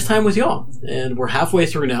having a nice time with y'all. And we're halfway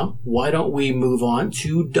through now. Why don't we move on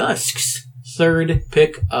to Dusk's third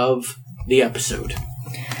pick of the episode?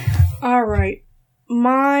 Alright.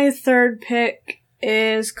 My third pick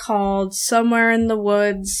is called Somewhere in the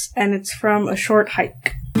Woods, and it's from A Short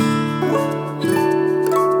Hike.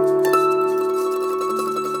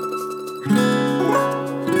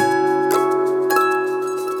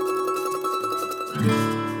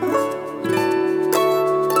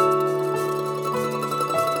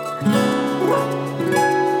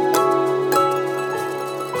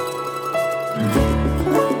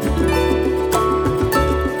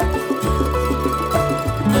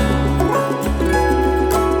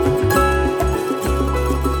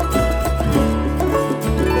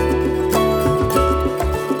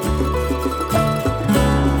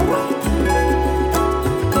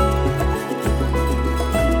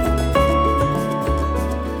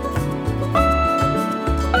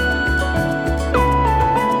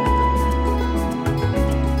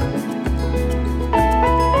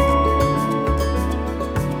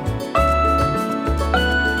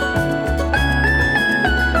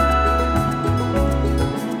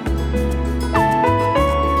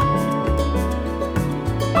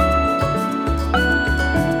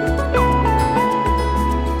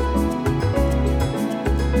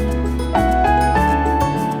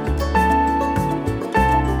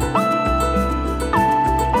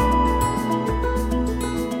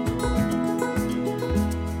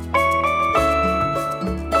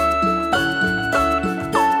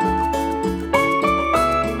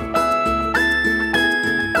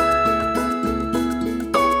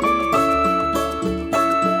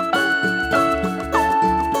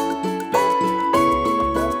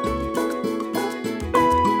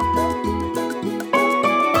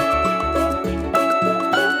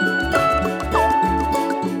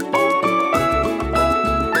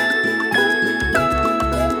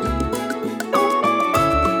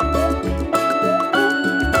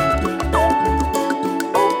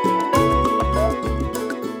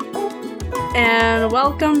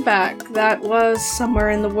 Welcome back. That was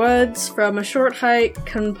Somewhere in the Woods from A Short Hike,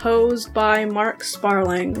 composed by Mark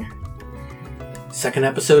Sparling. Second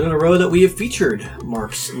episode in a row that we have featured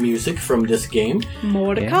Mark's music from this game.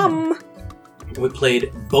 More to come. We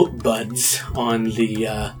played Boat Buds on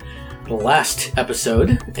the last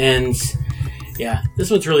episode, and yeah, this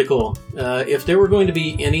one's really cool. If there were going to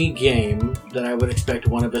be any game that I would expect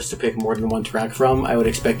one of us to pick more than one track from, I would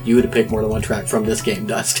expect you to pick more than one track from this game,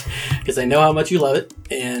 Dust. Because I know how much you love it,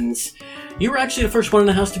 and you were actually the first one in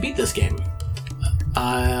the house to beat this game.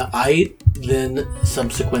 I then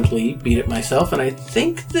subsequently beat it myself, and I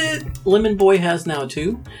think that Lemon Boy has now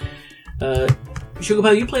too.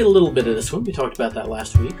 Shugabao, you played a little bit of this one. We talked about that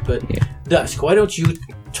last week, but yeah. Dusk, why don't you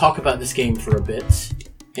talk about this game for a bit,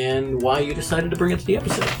 and why you decided to bring it to the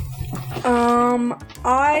episode?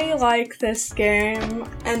 I like this game,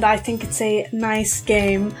 and I think it's a nice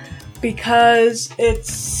game, because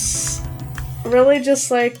it's really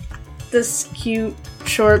just like this cute,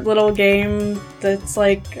 short little game that's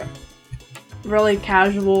like really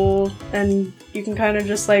casual, and you can kind of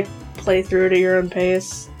just like play through it at your own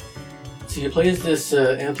pace. So you play as this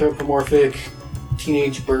anthropomorphic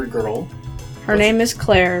teenage bird girl. Her name is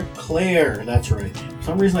Claire. Claire, that's right. For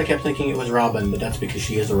some reason I kept thinking it was Robin, but that's because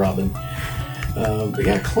she is a robin. But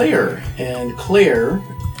yeah, Claire. And Claire,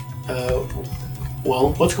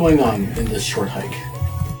 well, what's going on in this short hike?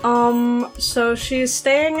 So she's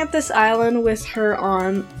staying at this island with her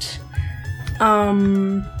aunt.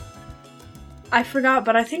 I forgot,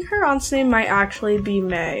 but I think her aunt's name might actually be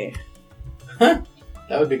May. Huh?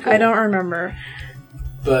 That would be cool. I don't remember.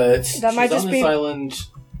 But that might she's just on be this island.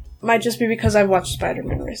 Might just be because I've watched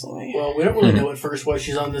Spider-Man recently. Well, we don't really know at first why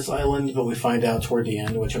she's on this island, but we find out toward the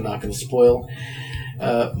end, which I'm not going to spoil.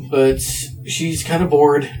 But she's kind of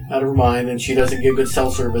bored out of her mind, and she doesn't get good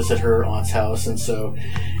cell service at her aunt's house, and so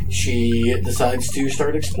she decides to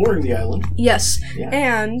start exploring the island. Yes, Yeah.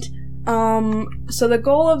 and so the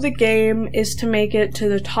goal of the game is to make it to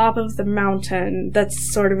the top of the mountain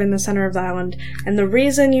that's sort of in the center of the island. And the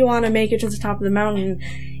reason you want to make it to the top of the mountain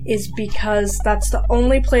is because that's the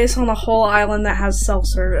only place on the whole island that has cell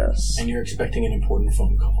service. And you're expecting an important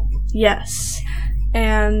phone call. Yes.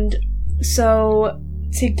 And so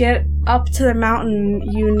to get up to the mountain,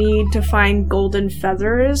 you need to find golden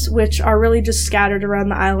feathers, which are really just scattered around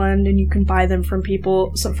the island, and you can buy them from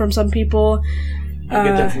some people. You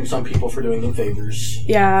get them from some people for doing them favors.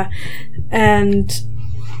 Yeah, and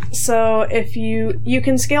so if you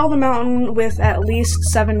can scale the mountain with at least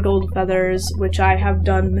 7 gold feathers, which I have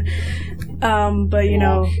done, but you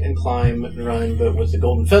know... walk and climb and run, but with the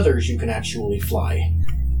golden feathers you can actually fly.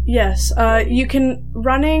 Yes, you can...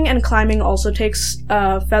 Running and climbing also takes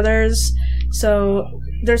feathers, so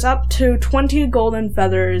there's up to 20 golden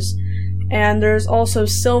feathers, and there's also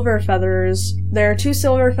silver feathers. There are 2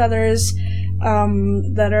 silver feathers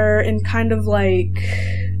that are in kind of like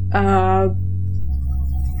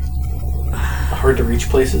hard to reach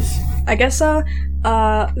places. I guess so.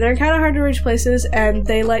 They're kind of hard to reach places, and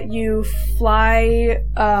they let you fly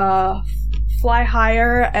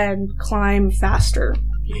higher and climb faster.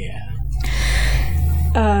 Yeah.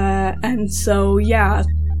 And so yeah,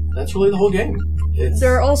 That's really the whole game.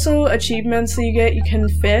 there are also achievements that you get. You can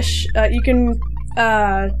fish. You can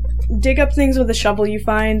dig up things with a shovel you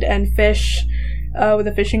find and fish with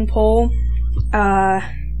a fishing pole.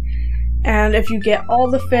 And if you get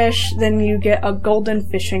all the fish, then you get a golden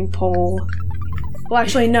fishing pole. Well,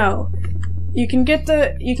 actually, no. You can get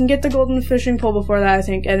the golden fishing pole before that, I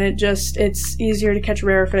think, and it's easier to catch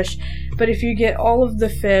rare fish. But if you get all of the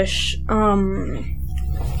fish,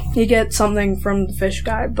 you get something from the fish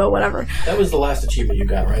guide, but whatever. That was the last achievement you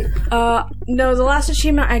got, right? No, the last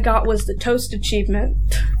achievement I got was the toast achievement,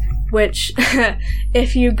 which,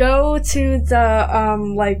 if you go to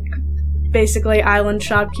the, basically island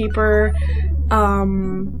shopkeeper,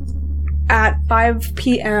 at 5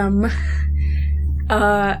 p.m.,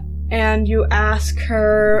 and you ask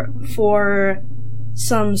her for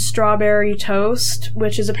some strawberry toast,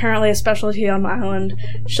 which is apparently a specialty on the island,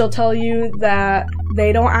 she'll tell you that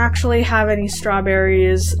they don't actually have any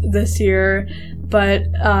strawberries this year, but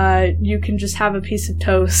you can just have a piece of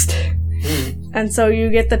toast. And so you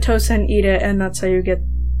get the toast and eat it, and that's how you get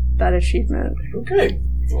that achievement. Okay.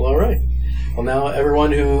 Well, alright. Well, now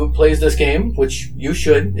everyone who plays this game, which you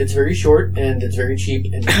should, it's very short, and it's very cheap,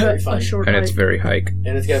 and it's very fun. And it's very hike.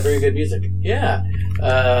 And it's got very good music. Yeah.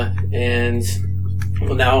 And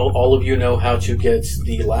well, now all of you know how to get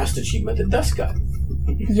the last achievement that Dusk got.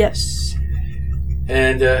 Yes.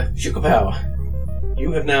 And Shukapow,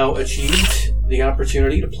 you have now achieved the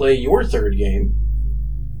opportunity to play your third game.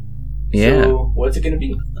 Yeah. So what's it going to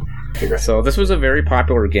be? So this was a very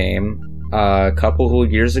popular game a couple of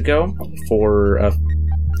years ago for a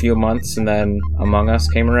few months, and then Among Us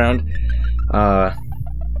came around.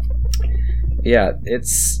 Yeah,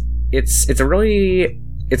 it's a really,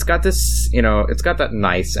 it's got this, it's got that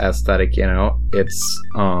nice aesthetic,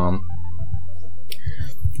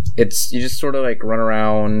 it's you just sort of like run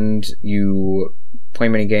around, you play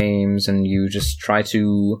mini games, and you just try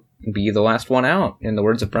to be the last one out, in the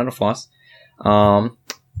words of Brenda Floss.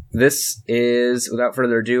 This is, without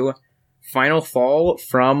further ado, Final Fall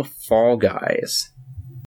from Fall Guys.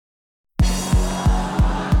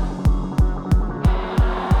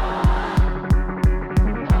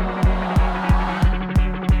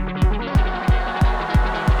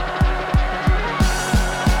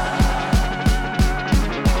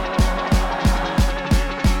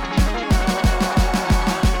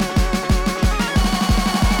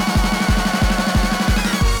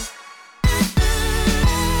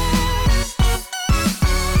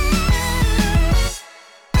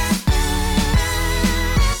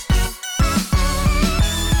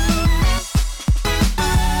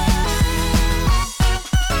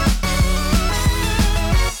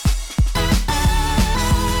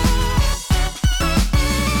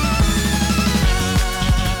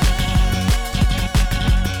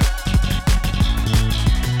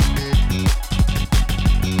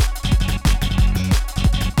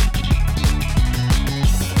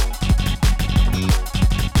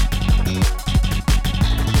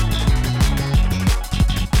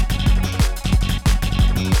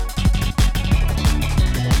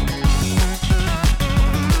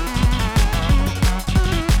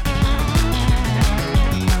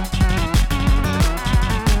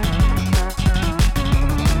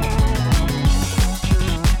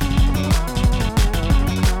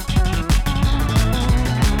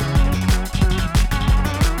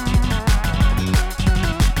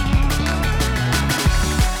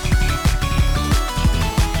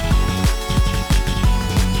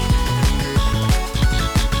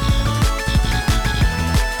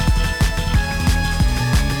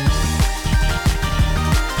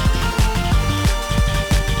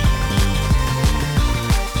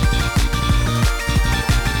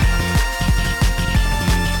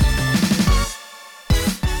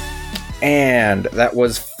 And that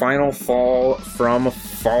was Final Fall from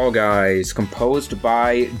Fall Guys, composed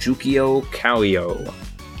by Jukio Kawio.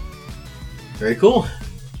 Very cool.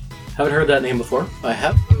 Haven't heard that name before. I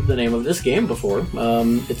have heard the name of this game before.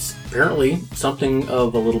 It's apparently something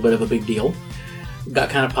of a little bit of a big deal. Got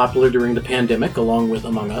kind of popular during the pandemic, along with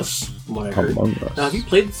Among Us, from what I heard. Among Us. Now, have you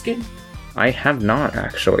played this game? I have not,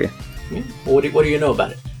 actually. Yeah. What do you know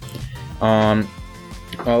about it?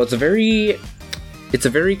 Well, it's a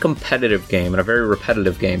very competitive game, and a very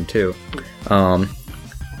repetitive game, too.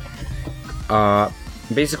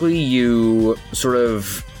 Basically, you sort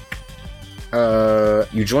of,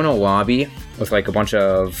 you join a lobby with, like, a bunch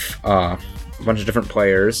of different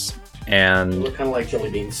players, and... They look kind of like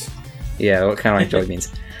jelly beans. Yeah, they look kind of like jelly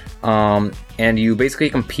beans. And you basically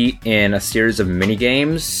compete in a series of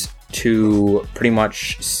mini-games to pretty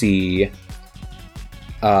much see,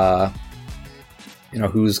 who's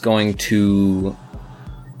going to...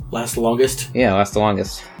 Last the longest? Yeah, last the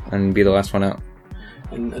longest, and be the last one out.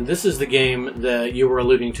 And this is the game that you were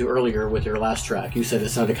alluding to earlier with your last track. You said it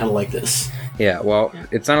sounded kind of like this. Yeah, well,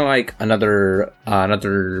 it sounded like another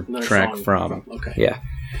track from... Okay. Yeah.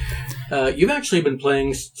 You've actually been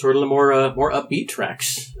playing sort of the more upbeat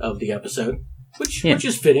tracks of the episode, which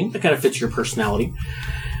is fitting. That kind of fits your personality.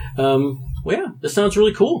 Well, yeah, this sounds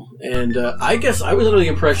really cool. And I guess I was under the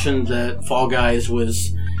impression that Fall Guys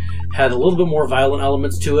had a little bit more violent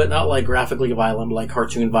elements to it, not like graphically violent, like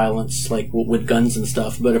cartoon violence, like with guns and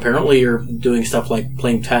stuff. But apparently, you're doing stuff like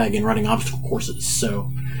playing tag and running obstacle courses. So,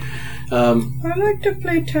 I like to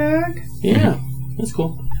play tag. Yeah, that's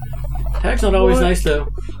cool. Tag's not always nice though.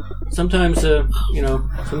 Sometimes,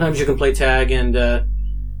 sometimes you can play tag and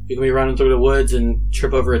you can be running through the woods and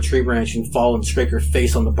trip over a tree branch and fall and scrape your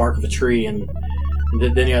face on the bark of a tree, and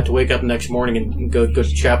then you have to wake up the next morning and go to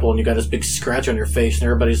chapel and you got this big scratch on your face and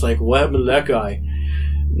everybody's like, "What happened to that guy?"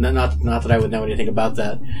 Not that I would know anything about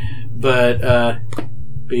that, but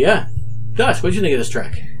yeah. Dusk, what'd you think of this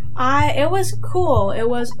track? It was cool. It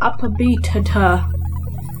was upbeat.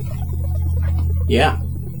 Yeah.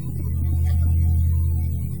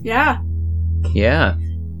 Yeah. Yeah.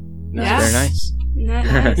 Nice. Very nice.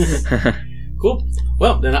 Nice. Cool.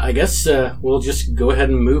 Well, then I guess we'll just go ahead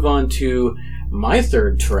and move on to my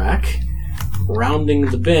third track, rounding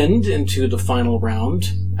the bend into the final round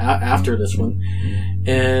after this one.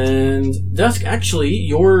 And Dusk, actually,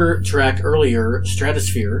 your track earlier,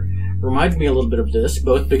 Stratosphere, reminded me a little bit of this,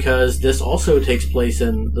 both because this also takes place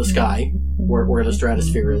in the sky, where the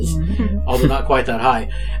stratosphere is, although not quite that high,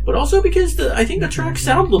 but also because I think the tracks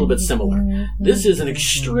sound a little bit similar. This is an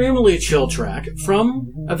extremely chill track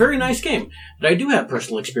from a very nice game that I do have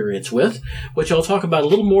personal experience with, which I'll talk about a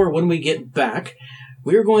little more when we get back.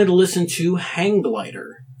 We're going to listen to Hang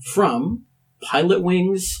Glider from Pilot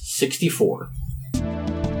Wings 64.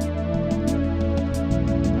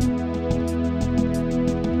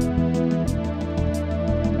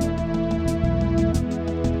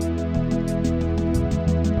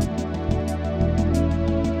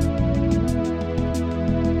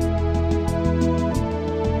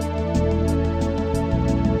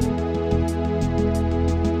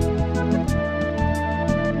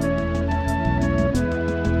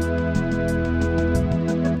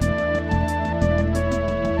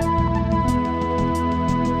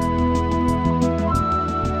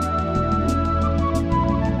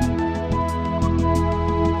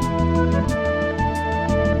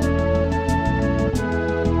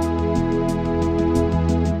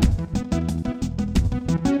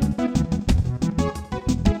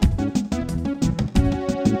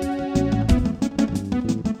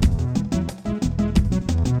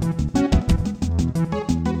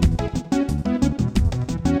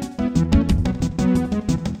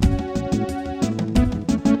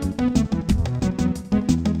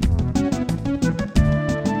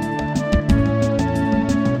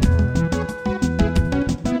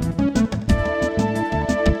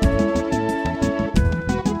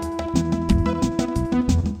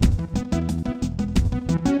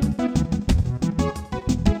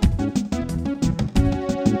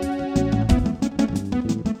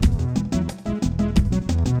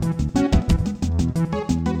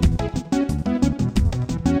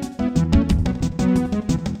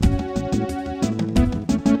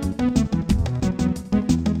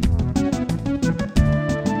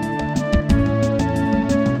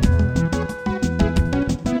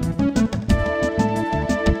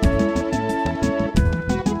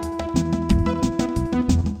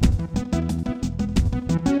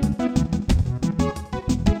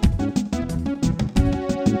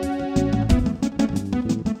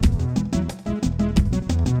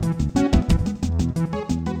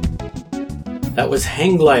 was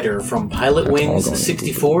Hang Glider from Pilot Wings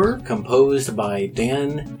 64, composed by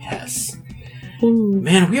Dan Hess.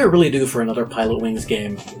 Man, we are really due for another Pilot Wings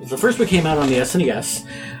game. The first one came out on the SNES.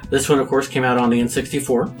 This one, of course, came out on the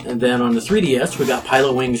N64. And then on the 3DS, we got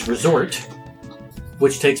Pilot Wings Resort,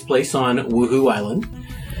 which takes place on Woohoo Island.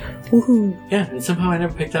 Woohoo. Yeah, and somehow I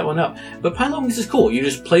never picked that one up. But Pilot Wings is cool. You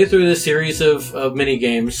just play through this series of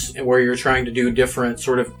mini-games where you're trying to do different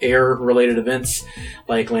sort of air-related events,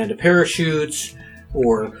 like land a parachutes,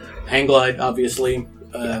 or hang glide, obviously,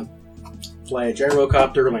 fly a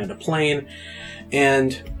gyrocopter, land a plane,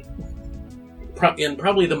 and in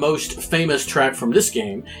probably the most famous track from this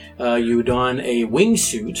game, you don a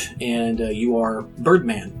wingsuit, and you are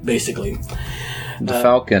Birdman, basically. The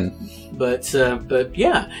Falcon. But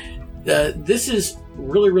yeah, this is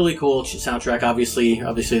really, really cool soundtrack. Obviously,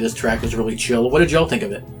 this track was really chill. What did y'all think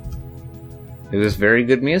of it? It was very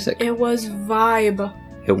good music. It was vibe.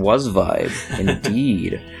 It was vibe,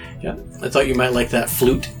 indeed. Yeah, I thought you might like that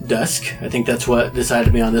flute, Dusk. I think that's what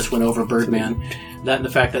decided me on this one over Birdman. That and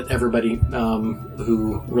the fact that everybody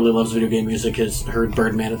who really loves video game music has heard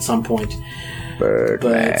Birdman at some point.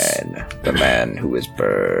 Birdman, the man who is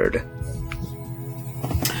bird.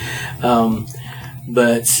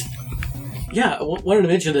 But yeah, I wanted to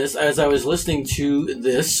mention this. As I was listening to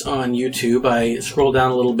this on YouTube, I scrolled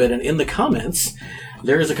down a little bit, and in the comments,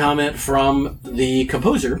 there is a comment from the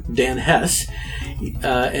composer, Dan Hess,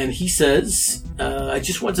 and he says, I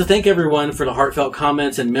just want to thank everyone for the heartfelt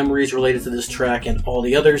comments and memories related to this track and all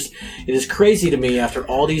the others. It is crazy to me after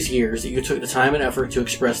all these years that you took the time and effort to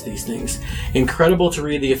express these things. Incredible to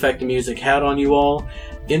read the effect the music had on you all,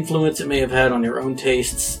 influence it may have had on your own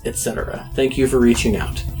tastes, etc. Thank you for reaching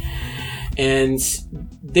out. And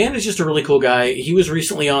Dan is just a really cool guy. He was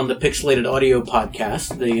recently on the Pixelated Audio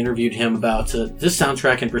podcast. They interviewed him about this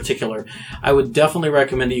soundtrack in particular. I would definitely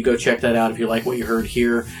recommend that you go check that out if you like what you heard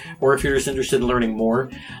here, or if you're just interested in learning more.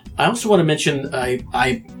 I also want to mention,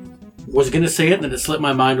 I was going to say it, and then it slipped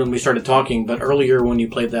my mind when we started talking, but earlier when you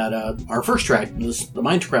played that, our first track, the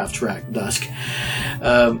Minecraft track, Dusk,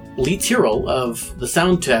 Lee Tyrrell of The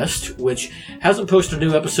Sound Test, which hasn't posted a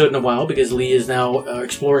new episode in a while because Lee is now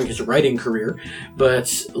exploring his writing career,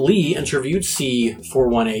 but Lee interviewed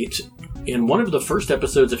C418 in one of the first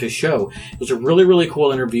episodes of his show. It was a really, really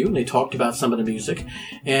cool interview, and they talked about some of the music.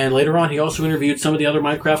 And later on, he also interviewed some of the other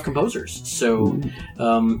Minecraft composers. So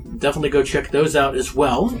definitely go check those out as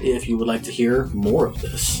well if you would like to hear more of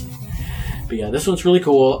this. But yeah, this one's really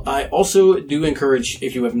cool. I also do encourage,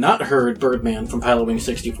 if you have not heard Birdman from Pilot Wings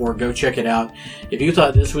 64, go check it out. If you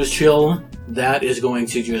thought this was chill, that is going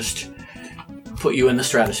to just put you in the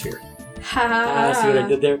stratosphere. See what I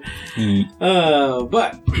did there?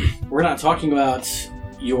 But we're not talking about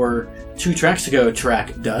your 2 tracks ago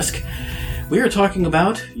track, Dusk. We are talking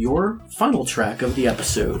about your final track of the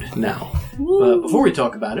episode now. But before we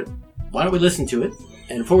talk about it, why don't we listen to it?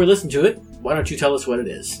 And before we listen to it, why don't you tell us what it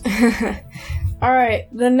is? Alright,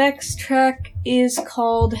 the next track is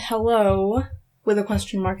called Hello, with a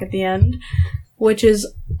question mark at the end, which is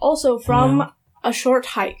also from A Short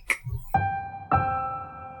Hike.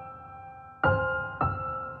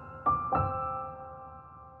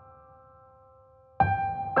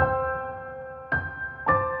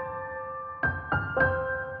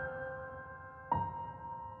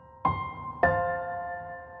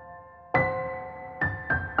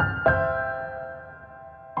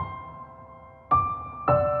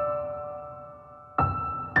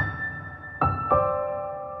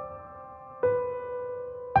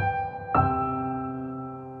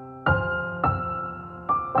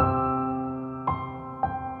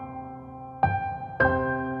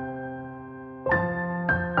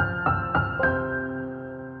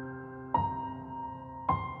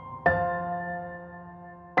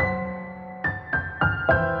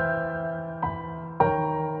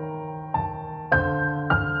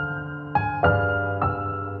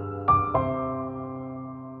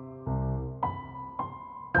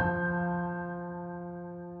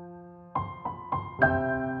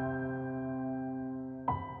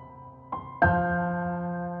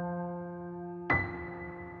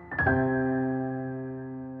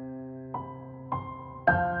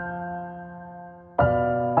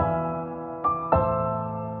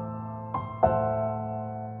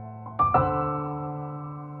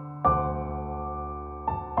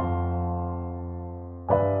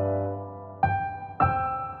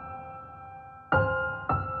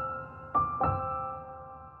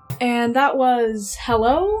 And that was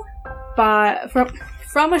Hello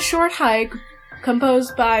from A Short Hike,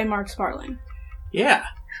 composed by Mark Sparling. Yeah.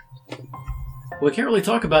 We can't really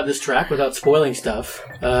talk about this track without spoiling stuff.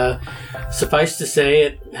 Suffice to say,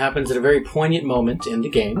 it happens at a very poignant moment in the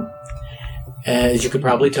game, as you could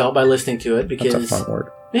probably tell by listening to it. Because That's a fun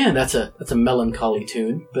word. man, that's a melancholy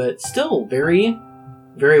tune, but still very,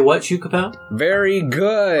 very what, Shukapow? Very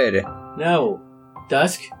good. No,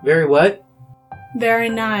 Dusk. Very what? Very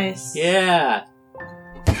nice. Yeah.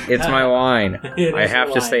 It's my line. It I is have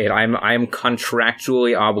your to line. say it. I'm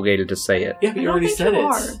contractually obligated to say it. Yeah, but I you don't already think said you it.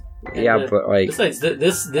 are. Yeah, And, but like besides,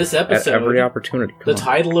 this at episode, every opportunity. the Come on.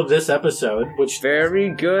 title of this episode, which Very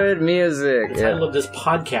good music. the title of this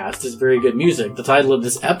podcast is very good music. The title of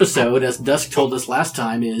this episode, as Dusk told us last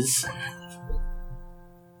time, is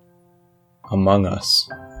Among Us.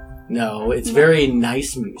 no. It's very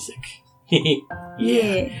nice music.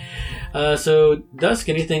 Yeah. So, Dusk,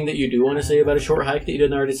 anything that you do want to say about A Short Hike that you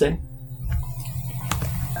didn't already say?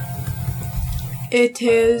 It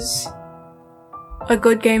is a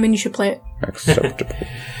good game and you should play it. Acceptable.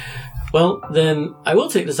 Well, then I will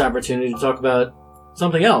take this opportunity to talk about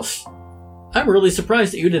something else. I'm really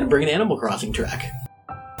surprised that you didn't bring an Animal Crossing track.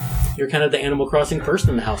 You're kind of the Animal Crossing person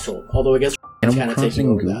in the household, although I guess it's kind Animal of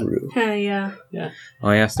taking Crossing over that. guru. Yeah.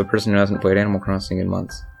 Oh yes, the person who hasn't played Animal Crossing in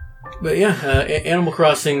months. But yeah, Animal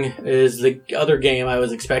Crossing is the other game I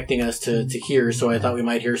was expecting us to hear, so I thought we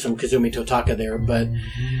might hear some Kazumi Totaka there, but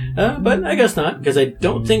I guess not, because I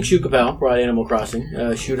don't think Shukapow brought Animal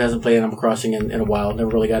Crossing. Shoot hasn't played Animal Crossing in a while, never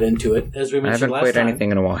really got into it, as we I mentioned haven't last played time.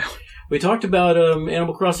 anything in a while. We talked about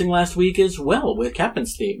Animal Crossing last week as well with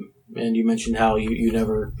Captain's Theme, and you mentioned how you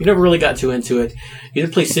never really got too into it. You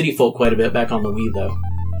did play City Folk quite a bit back on the Wii though,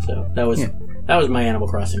 so that was my Animal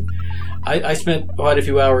Crossing. I spent quite a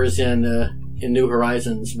few hours in New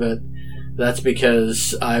Horizons, but that's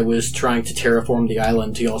because I was trying to terraform the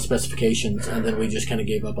island to y'all's specifications, and then we just kind of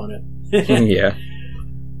gave up on it. Yeah.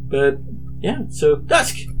 But yeah, so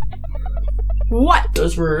Dusk. What?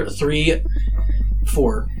 Those were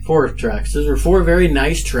four tracks. Those were four very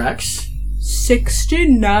nice tracks.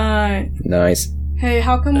 69. Nice. Hey,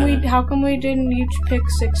 how come we didn't each pick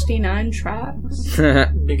 69 tracks?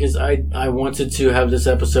 Because I wanted to have this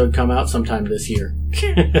episode come out sometime this year.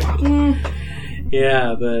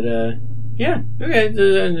 Yeah, but yeah, okay.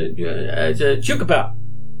 Chukapow.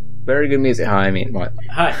 Very good music. Hi, I mean, what?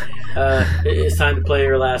 Hi. It's time to play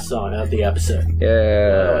your last song of the episode.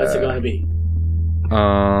 Yeah. What's it going to be?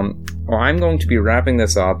 Well, I'm going to be wrapping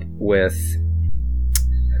this up with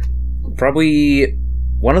probably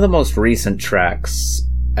one of the most recent tracks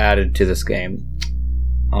added to this game.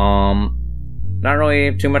 Not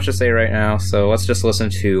really too much to say right now, so let's just listen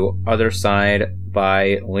to Other Side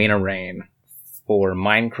by Lena Raine for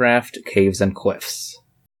Minecraft Caves and Cliffs.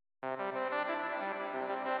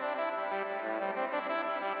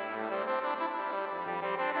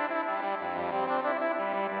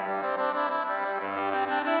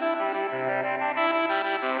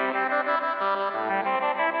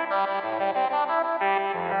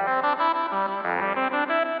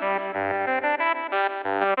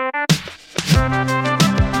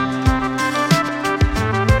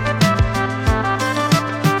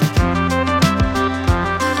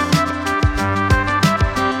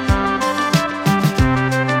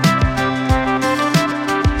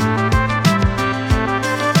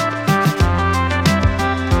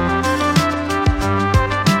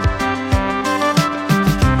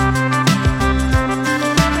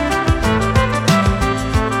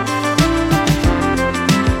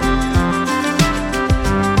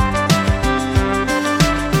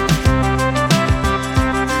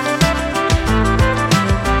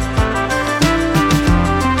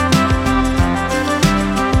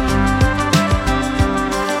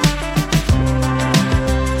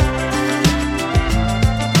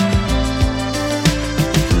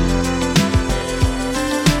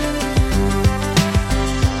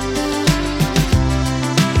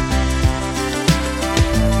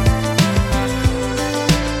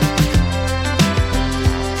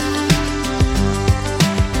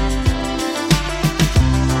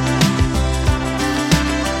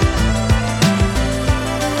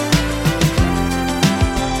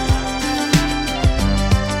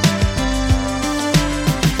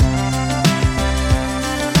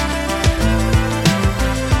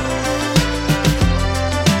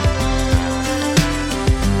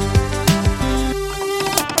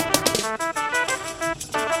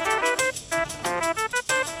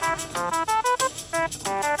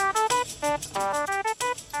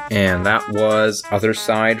 And that was Other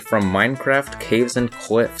Side from Minecraft Caves and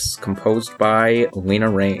Cliffs, composed by Lena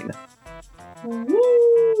Raine. Woo!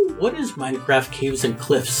 What is Minecraft Caves and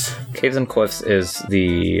Cliffs? Caves and Cliffs is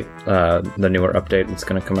the newer update. It's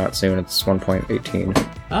going to come out soon. It's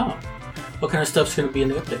 1.18. Oh. What kind of stuff's going to be in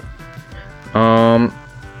the update?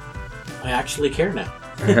 I actually care now.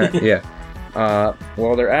 Yeah.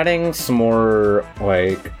 Well, they're adding some more,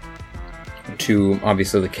 like, to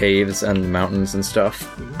obviously the caves and the mountains and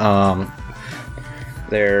stuff.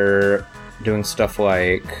 They're doing stuff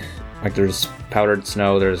like there's powdered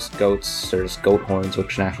snow, there's goats, there's goat horns,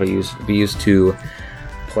 which can actually be used to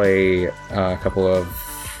play a couple of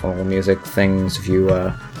music things if you,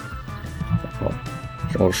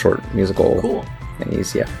 little short musical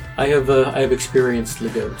thingies, yeah. I have experienced the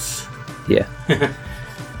goats. Yeah.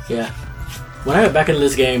 Yeah. When I got back into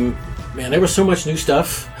this game, man, there was so much new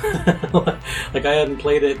stuff. Like, I hadn't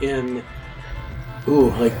played it in,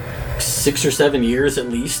 like 6 or 7 years at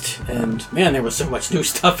least. And, man, there was so much new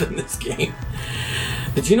stuff in this game.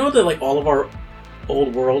 Did you know that, like, all of our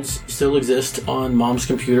old worlds still exist on Mom's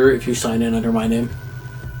computer if you sign in under my name?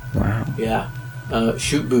 Wow. Yeah.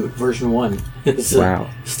 Shoot Boot version 1 is wow.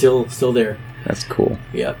 Still there. That's cool.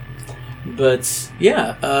 Yeah. But,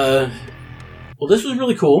 yeah, well, this was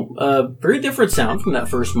really cool. Very different sound from that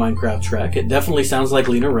first Minecraft track. It definitely sounds like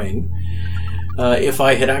Lena Raine. If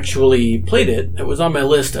I had actually played it, it was on my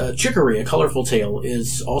list. Chicory, A Colorful Tale,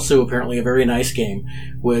 is also apparently a very nice game,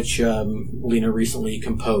 which Lena recently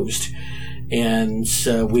composed. And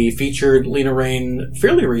we featured Lena Raine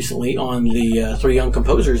fairly recently on the Three Young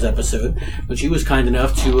Composers episode, but she was kind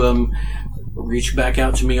enough to reach back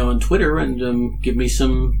out to me on Twitter and give me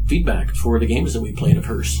some feedback for the games that we played of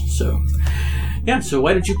hers. So, yeah, so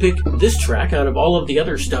why did you pick this track out of all of the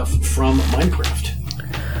other stuff from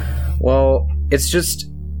Minecraft? Well, it's just,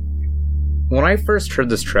 when I first heard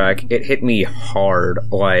this track, it hit me hard.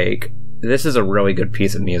 Like, this is a really good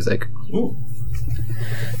piece of music. Ooh.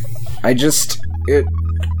 It just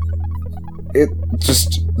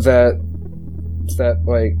that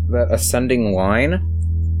ascending line,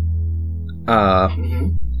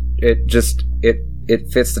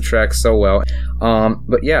 it fits the track so well.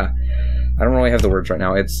 But yeah, I don't really have the words right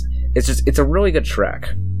now. It's a really good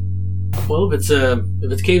track. Well, if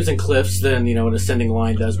it's caves and cliffs, then, you know, an ascending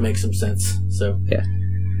line does make some sense. So yeah.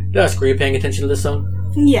 Dusk, were you paying attention to this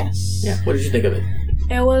song? Yes. Yeah. What did you think of it?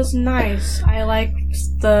 It was nice. I liked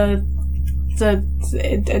it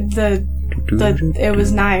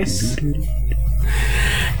was nice.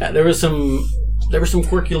 Yeah, there were some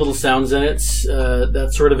quirky little sounds in it. That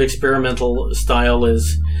sort of experimental style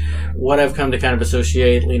is what I've come to kind of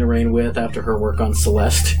associate Lena Raine with after her work on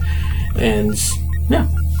Celeste. And yeah,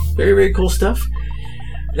 very, very cool stuff.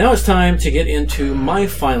 Now it's time to get into my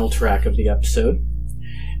final track of the episode.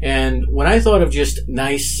 And when I thought of just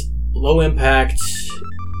nice, low impact,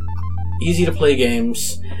 easy to play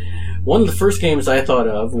games, one of the first games I thought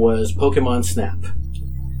of was Pokemon Snap.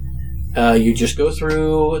 You just go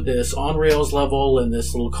through this on-rails level in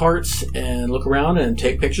this little carts and look around and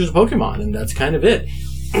take pictures of Pokemon, and that's kind of it.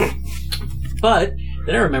 But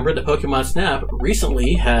then I remembered that Pokemon Snap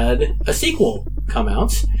recently had a sequel come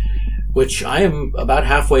out, which I am about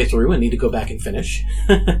halfway through and need to go back and finish.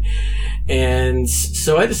 And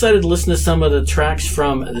so I decided to listen to some of the tracks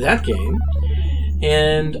from that game,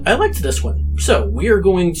 and I liked this one. So we are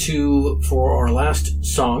going to, for our last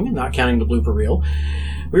song, not counting the blooper reel,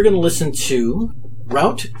 we're going to listen to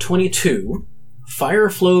Route 22,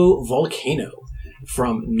 Fireflow Volcano,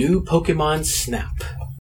 from New Pokemon Snap.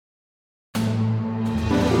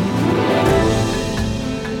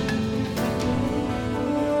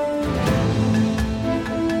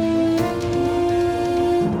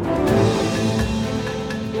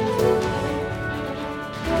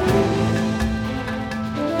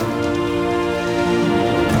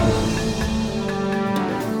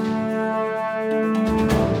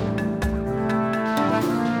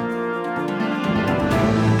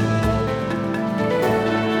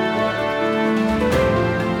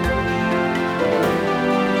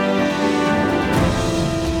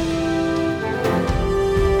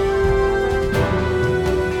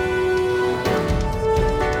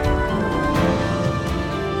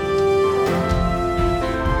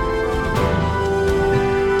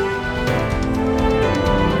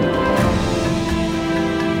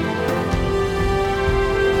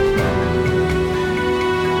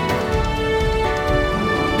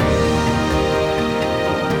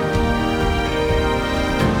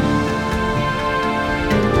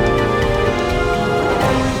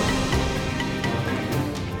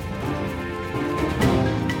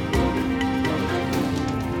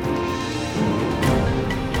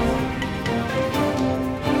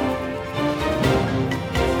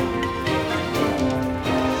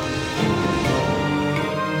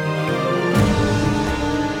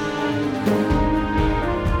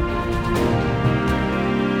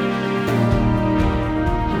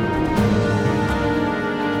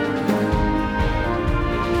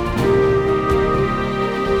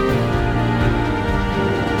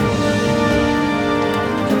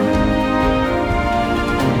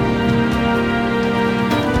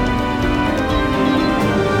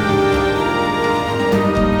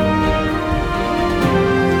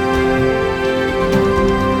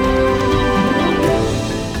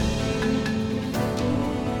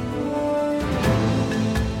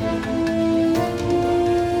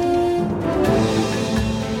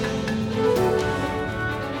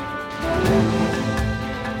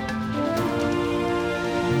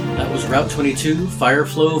 Route 22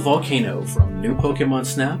 Fireflow Volcano from New Pokemon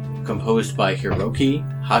Snap, composed by Hiroki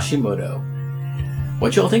Hashimoto.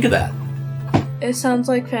 What y'all think of that? It sounds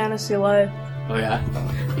like Fantasy Life. Oh yeah?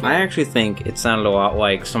 I actually think it sounded a lot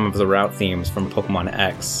like some of the route themes from Pokemon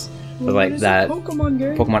X. Well, Like it's that a Pokemon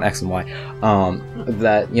game. Pokemon X and Y.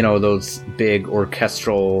 That, you know, those big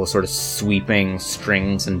orchestral sort of sweeping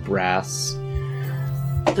strings and brass.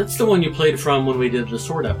 That's the one you played from when we did the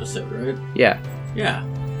Sword episode, right? Yeah. Yeah.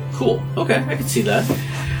 Cool. Okay, I can see that.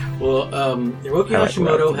 Well, Hiroki I like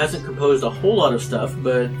Hashimoto route hasn't composed a whole lot of stuff,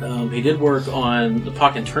 but he did work on the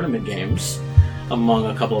Pokken Tournament games, among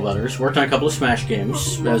a couple of others. Worked on a couple of Smash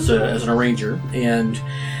games as an arranger, and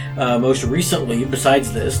most recently,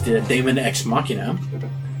 besides this, did Daemon X Machina.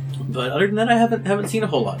 But other than that, I haven't seen a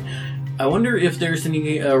whole lot. I wonder if there's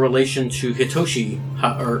any relation to Hikoshi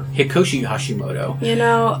Hashimoto. You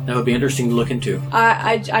know, That would be interesting to look into.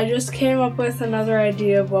 I just came up with another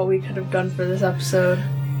idea of what we could have done for this episode.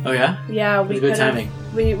 Oh yeah? Yeah, we With good could have. timing.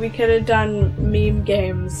 We could have done meme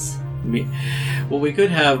games. Well, we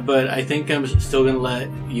could have, but I think I'm still going to let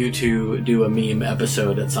you two do a meme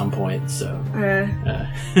episode at some point, so.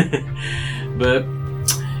 But,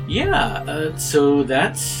 yeah, so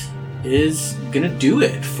that is going to do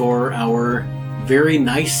it for our very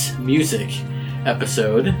nice music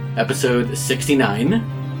episode 69.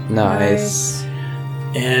 Nice.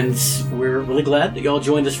 And we're really glad that y'all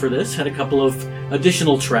joined us for this. Had a couple of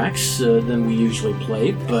additional tracks than we usually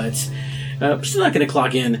play, but still not going to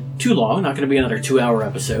clock in too long. Not going to be another 2-hour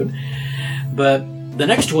episode. But the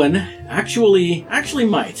next one actually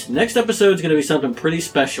might. Next episode is going to be something pretty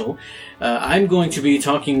special. I'm going to be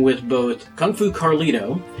talking with both Kung Fu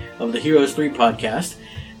Carlito of the Heroes 3 podcast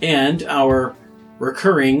and our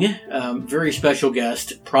recurring, very special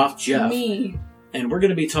guest, Prof. Jeff. Me. And we're going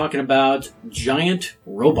to be talking about giant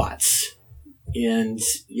robots. And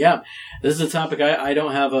yeah, this is a topic I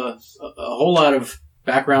don't have a whole lot of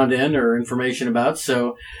background in or information about,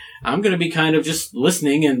 so I'm going to be kind of just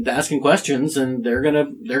listening and asking questions, and they're going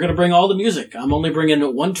to bring all the music. I'm only bringing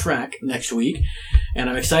one track next week, and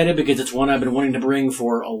I'm excited because it's one I've been wanting to bring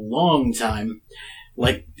for a long time.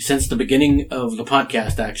 Like, since the beginning of the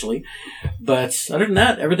podcast, actually. But other than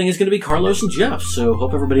that, everything is going to be Carlos and Jeff. So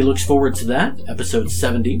hope everybody looks forward to that, episode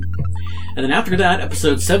 70. And then after that,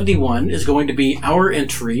 episode 71 is going to be our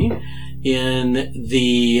entry in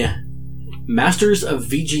the Masters of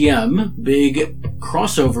VGM big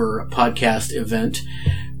crossover podcast event,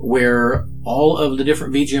 where all of the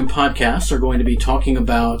different VGM podcasts are going to be talking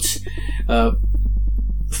about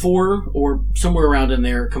 4 or somewhere around in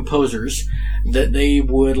there composers that they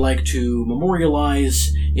would like to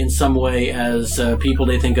memorialize in some way as people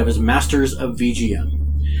they think of as masters of VGM.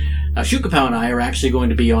 Now, Shukapow and I are actually going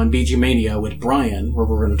to be on BG Mania with Brian, where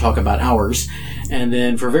we're going to talk about ours. And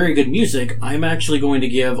then for Very Good Music, I'm actually going to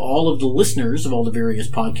give all of the listeners of all the various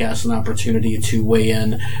podcasts an opportunity to weigh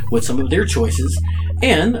in with some of their choices.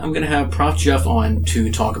 And I'm going to have Prof. Jeff on to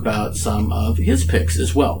talk about some of his picks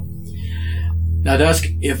as well. Now, Dusk,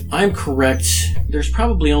 if I'm correct, there's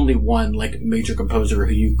probably only one, major composer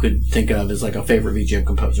who you could think of as, a favorite VGM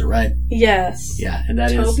composer, right? Yes. Yeah, and that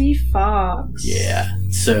Toby Fox. Yeah,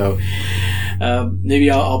 so maybe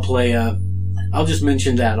I'll play... I'll just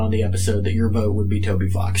mention that on the episode that your vote would be Toby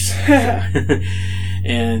Fox.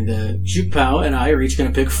 And Shoot and I are each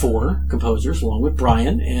going to pick 4 composers along with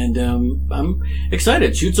Brian, and I'm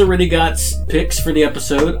excited. Shoot's already got picks for the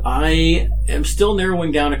episode. I am still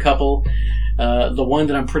narrowing down a couple. The one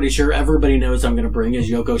that I'm pretty sure everybody knows I'm going to bring is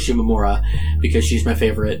Yoko Shimomura, because she's my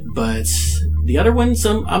favorite. But the other ones,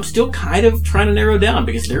 I'm still kind of trying to narrow down,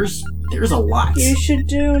 because there's a lot. You should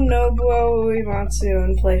do Nobuo Uematsu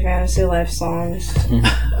and play Fantasy Life songs.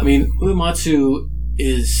 I mean, Uematsu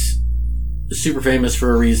is super famous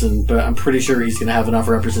for a reason, but I'm pretty sure he's going to have enough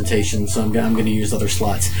representation, so I'm going to use other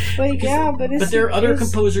slots. But yeah, but there are other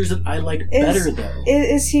composers that I like better, though.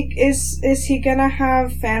 Is he gonna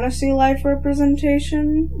have Fantasy Life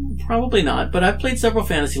representation? Probably not, but I've played several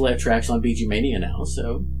Fantasy Life tracks on BG Mania now,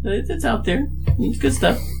 so it's out there. It's good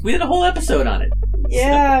stuff. We did a whole episode on it.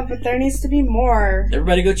 Yeah, but there needs to be more.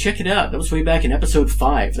 Everybody go check it out. That was way back in episode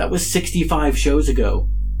 5. That was 65 shows ago.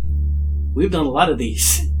 We've done a lot of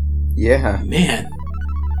these. Yeah. Man.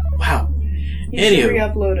 Wow. You should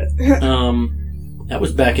re-upload it. That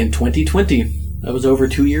was back in 2020. That was over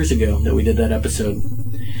 2 years ago that we did that episode.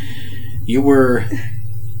 You were...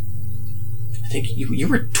 I think you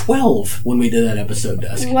were 12 when we did that episode,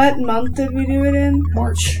 Dusk. What month did we do it in?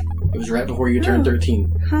 March. It was right before you turned 13.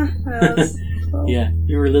 Huh. Yeah,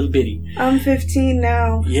 you were a little bitty. I'm 15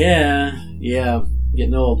 now. Yeah.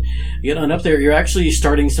 Getting old. Getting on up there, you're actually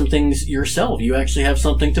starting some things yourself. You actually have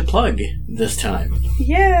something to plug this time.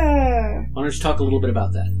 Yeah. Why don't you talk a little bit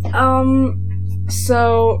about that?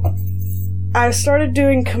 So I started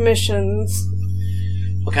doing commissions.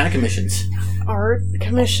 What kind of commissions? Art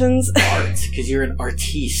commissions. Art, because you're an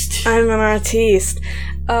artiste. I'm an artiste.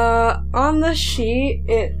 On the sheet,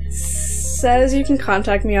 it says you can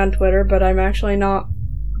contact me on Twitter, but I'm actually not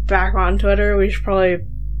back on Twitter. We should probably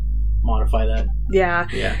modify that. Yeah.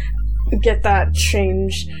 Yeah. Get that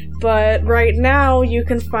changed. But right now, you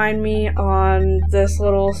can find me on this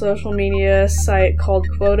little social media site called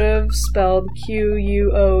Quotive, spelled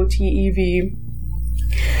Quotev.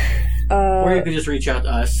 Or you could just reach out to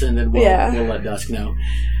us, and then we'll let Dusk know.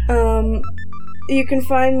 You can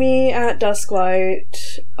find me at Dusklight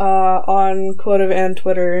on Quotive and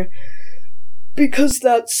Twitter, because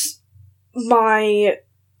that's my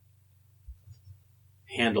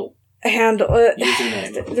handle.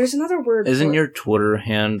 Username. There's another word. Isn't your Twitter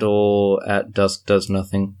handle at Dusk Does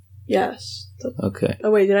Nothing? Yes. Okay. Oh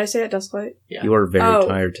wait, did I say at Dusklight? Yeah. You are very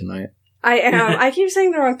tired tonight. I am. I keep saying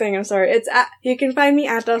the wrong thing. I'm sorry. It's you can find me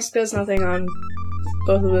at Dusk Does Nothing on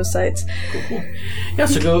both of those sites. Cool. Yeah,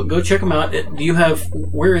 so go check them out. Do you have?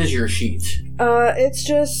 Where is your sheet? It's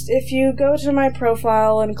just if you go to my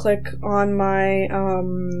profile and click on my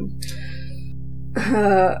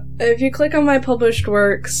if you click on my published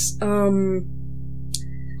works,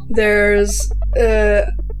 there's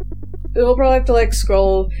you'll probably have to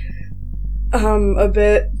scroll a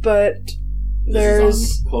bit, but there's this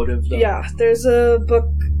is on Quotive, though. Yeah, there's a book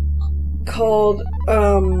called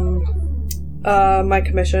My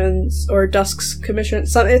Commissions, or Dusk's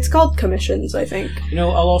Commissions. It's called Commissions, I think.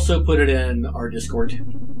 I'll also put it in our Discord.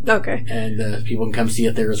 Okay. And people can come see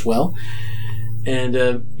it there as well. And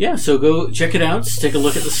so go check it out. Take a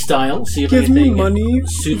look at the style. See if anything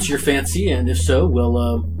suits your fancy, and if so,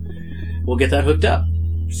 we'll get that hooked up.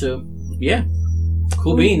 So yeah,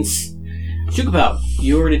 cool beans. Shukapow,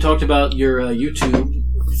 you already talked about your YouTube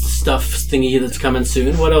stuff thingy that's coming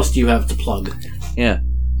soon. What else do you have to plug? Yeah.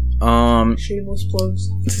 Shameless plugs.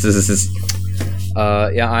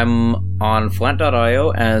 I'm on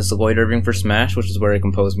Flat.io as Lloyd Irving for Smash, which is where I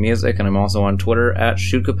compose music, and I'm also on Twitter at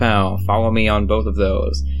Shootkapow. Follow me on both of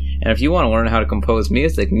those. And if you want to learn how to compose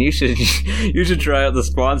music, you should try out the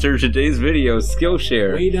sponsor of today's video,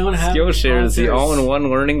 Skillshare. We don't have Skillshare is the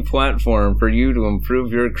all-in-one learning platform for you to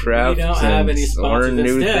improve your craft and learn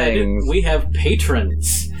new things. We have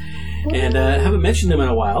patrons. And I haven't mentioned them in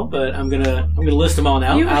a while, but I'm gonna list them all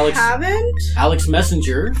now. You haven't? Alex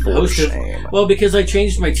Messenger, the host of. Well, because I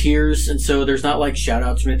changed my tiers, and so there's not shout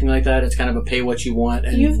outs or anything like that. It's kind of a pay what you want,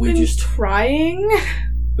 and You've been trying.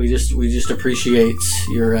 We just appreciate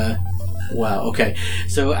your. Wow. Okay.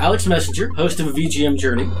 So Alex Messenger, host of VGM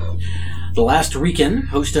Journey. The Last Rican,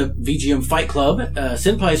 host of VGM Fight Club,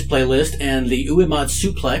 Senpai's Playlist, and the Uemon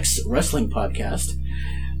Suplex Wrestling Podcast.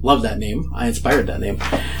 Love that name. I inspired that name.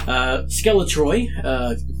 Skeletroy,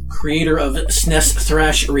 creator of SNES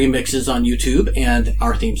Thrash remixes on YouTube and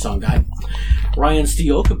our theme song guy. Ryan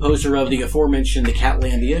Steele, composer of the aforementioned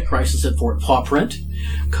Catlandia, Crisis at Fort Pawprint.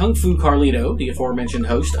 Kung Fu Carlito, the aforementioned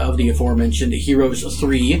host of the aforementioned Heroes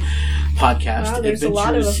 3 podcast. Wow, there's a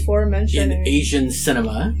lot of aforementioned in Asian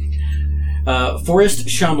cinema. Forrest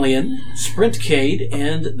Shamlian, Sprintcade,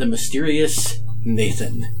 and the mysterious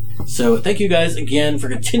Nathan. So thank you guys again for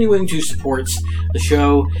continuing to support the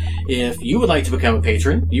show. If you would like to become a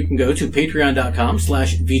patron, you can go to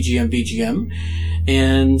patreon.com/VGMVGM.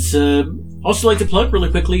 And also like to plug really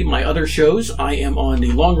quickly my other shows. I am on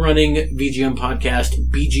the long-running VGM podcast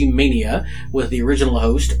BG Mania with the original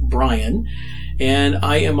host, Brian. And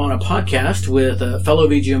I am on a podcast with a fellow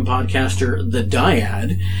VGM podcaster, The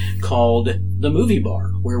Dyad, called The Movie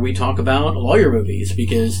Bar, where we talk about lawyer movies,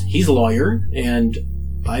 because he's a lawyer and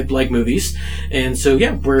I like movies. And so,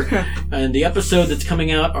 yeah, we're in the episode that's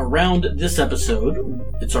coming out around this episode.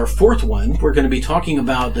 It's our fourth one. We're going to be talking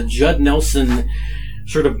about the Judd Nelson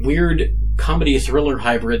sort of weird comedy thriller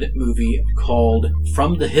hybrid movie called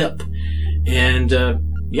From the Hip. And,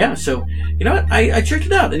 so, you know what? I checked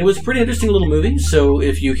it out, and it was a pretty interesting little movie. So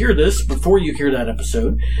if you hear this before you hear that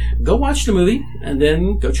episode, go watch the movie, and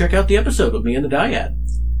then go check out the episode with me and the Dyad.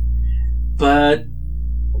 But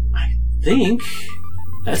I think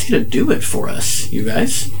that's going to do it for us, you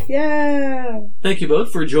guys. Yeah. Thank you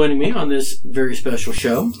both for joining me on this very special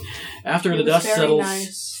show. After the dust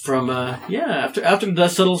settles from, after the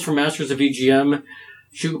dust settles from Masters of VGM,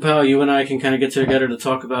 Shukapow, you and I can kind of get together to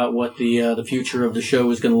talk about what the future of the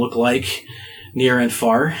show is going to look like, near and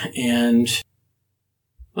far. And,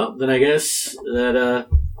 well, then I guess that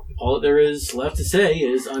all that there is left to say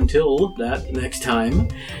is until that next time.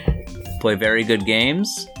 Play very good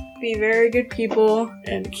games. Be very good people.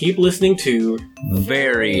 And keep listening to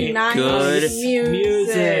Very Nice good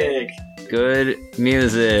music. Good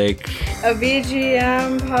music. A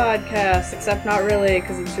VGM podcast, except not really,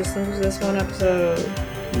 because it's just this one episode.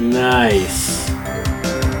 Nice.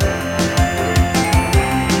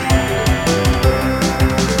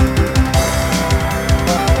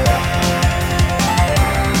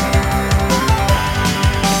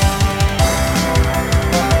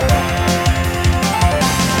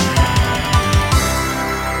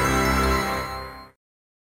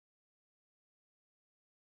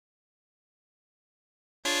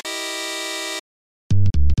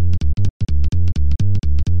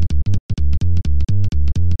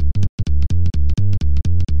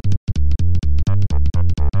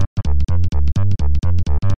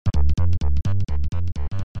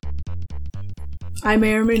 I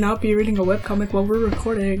may or may not be reading a webcomic while we're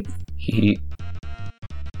recording.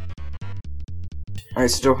 I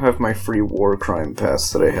still have my free war crime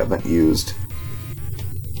pass that I haven't used.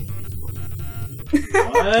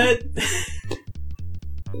 What?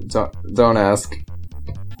 Don't ask.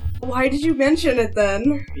 Why did you mention it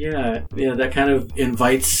then? Yeah, that kind of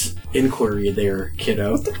invites inquiry there,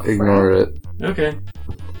 kiddo. Ignore it. Okay.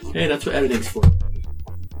 Hey, that's what editing's for.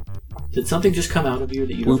 Did something just come out of you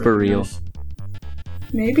that you don't Blooper reel. recognize?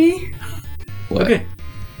 Maybe? What? Okay.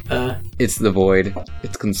 It's the void.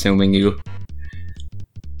 It's consuming you.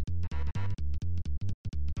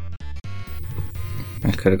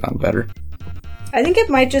 I could have gone better. I think it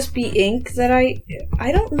might just be ink that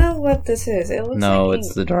I don't know what this is. It looks No, like it's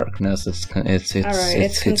ink. the darkness. It's Alright,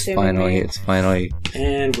 it's consuming me. finally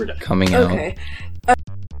And we're done. coming out. Okay.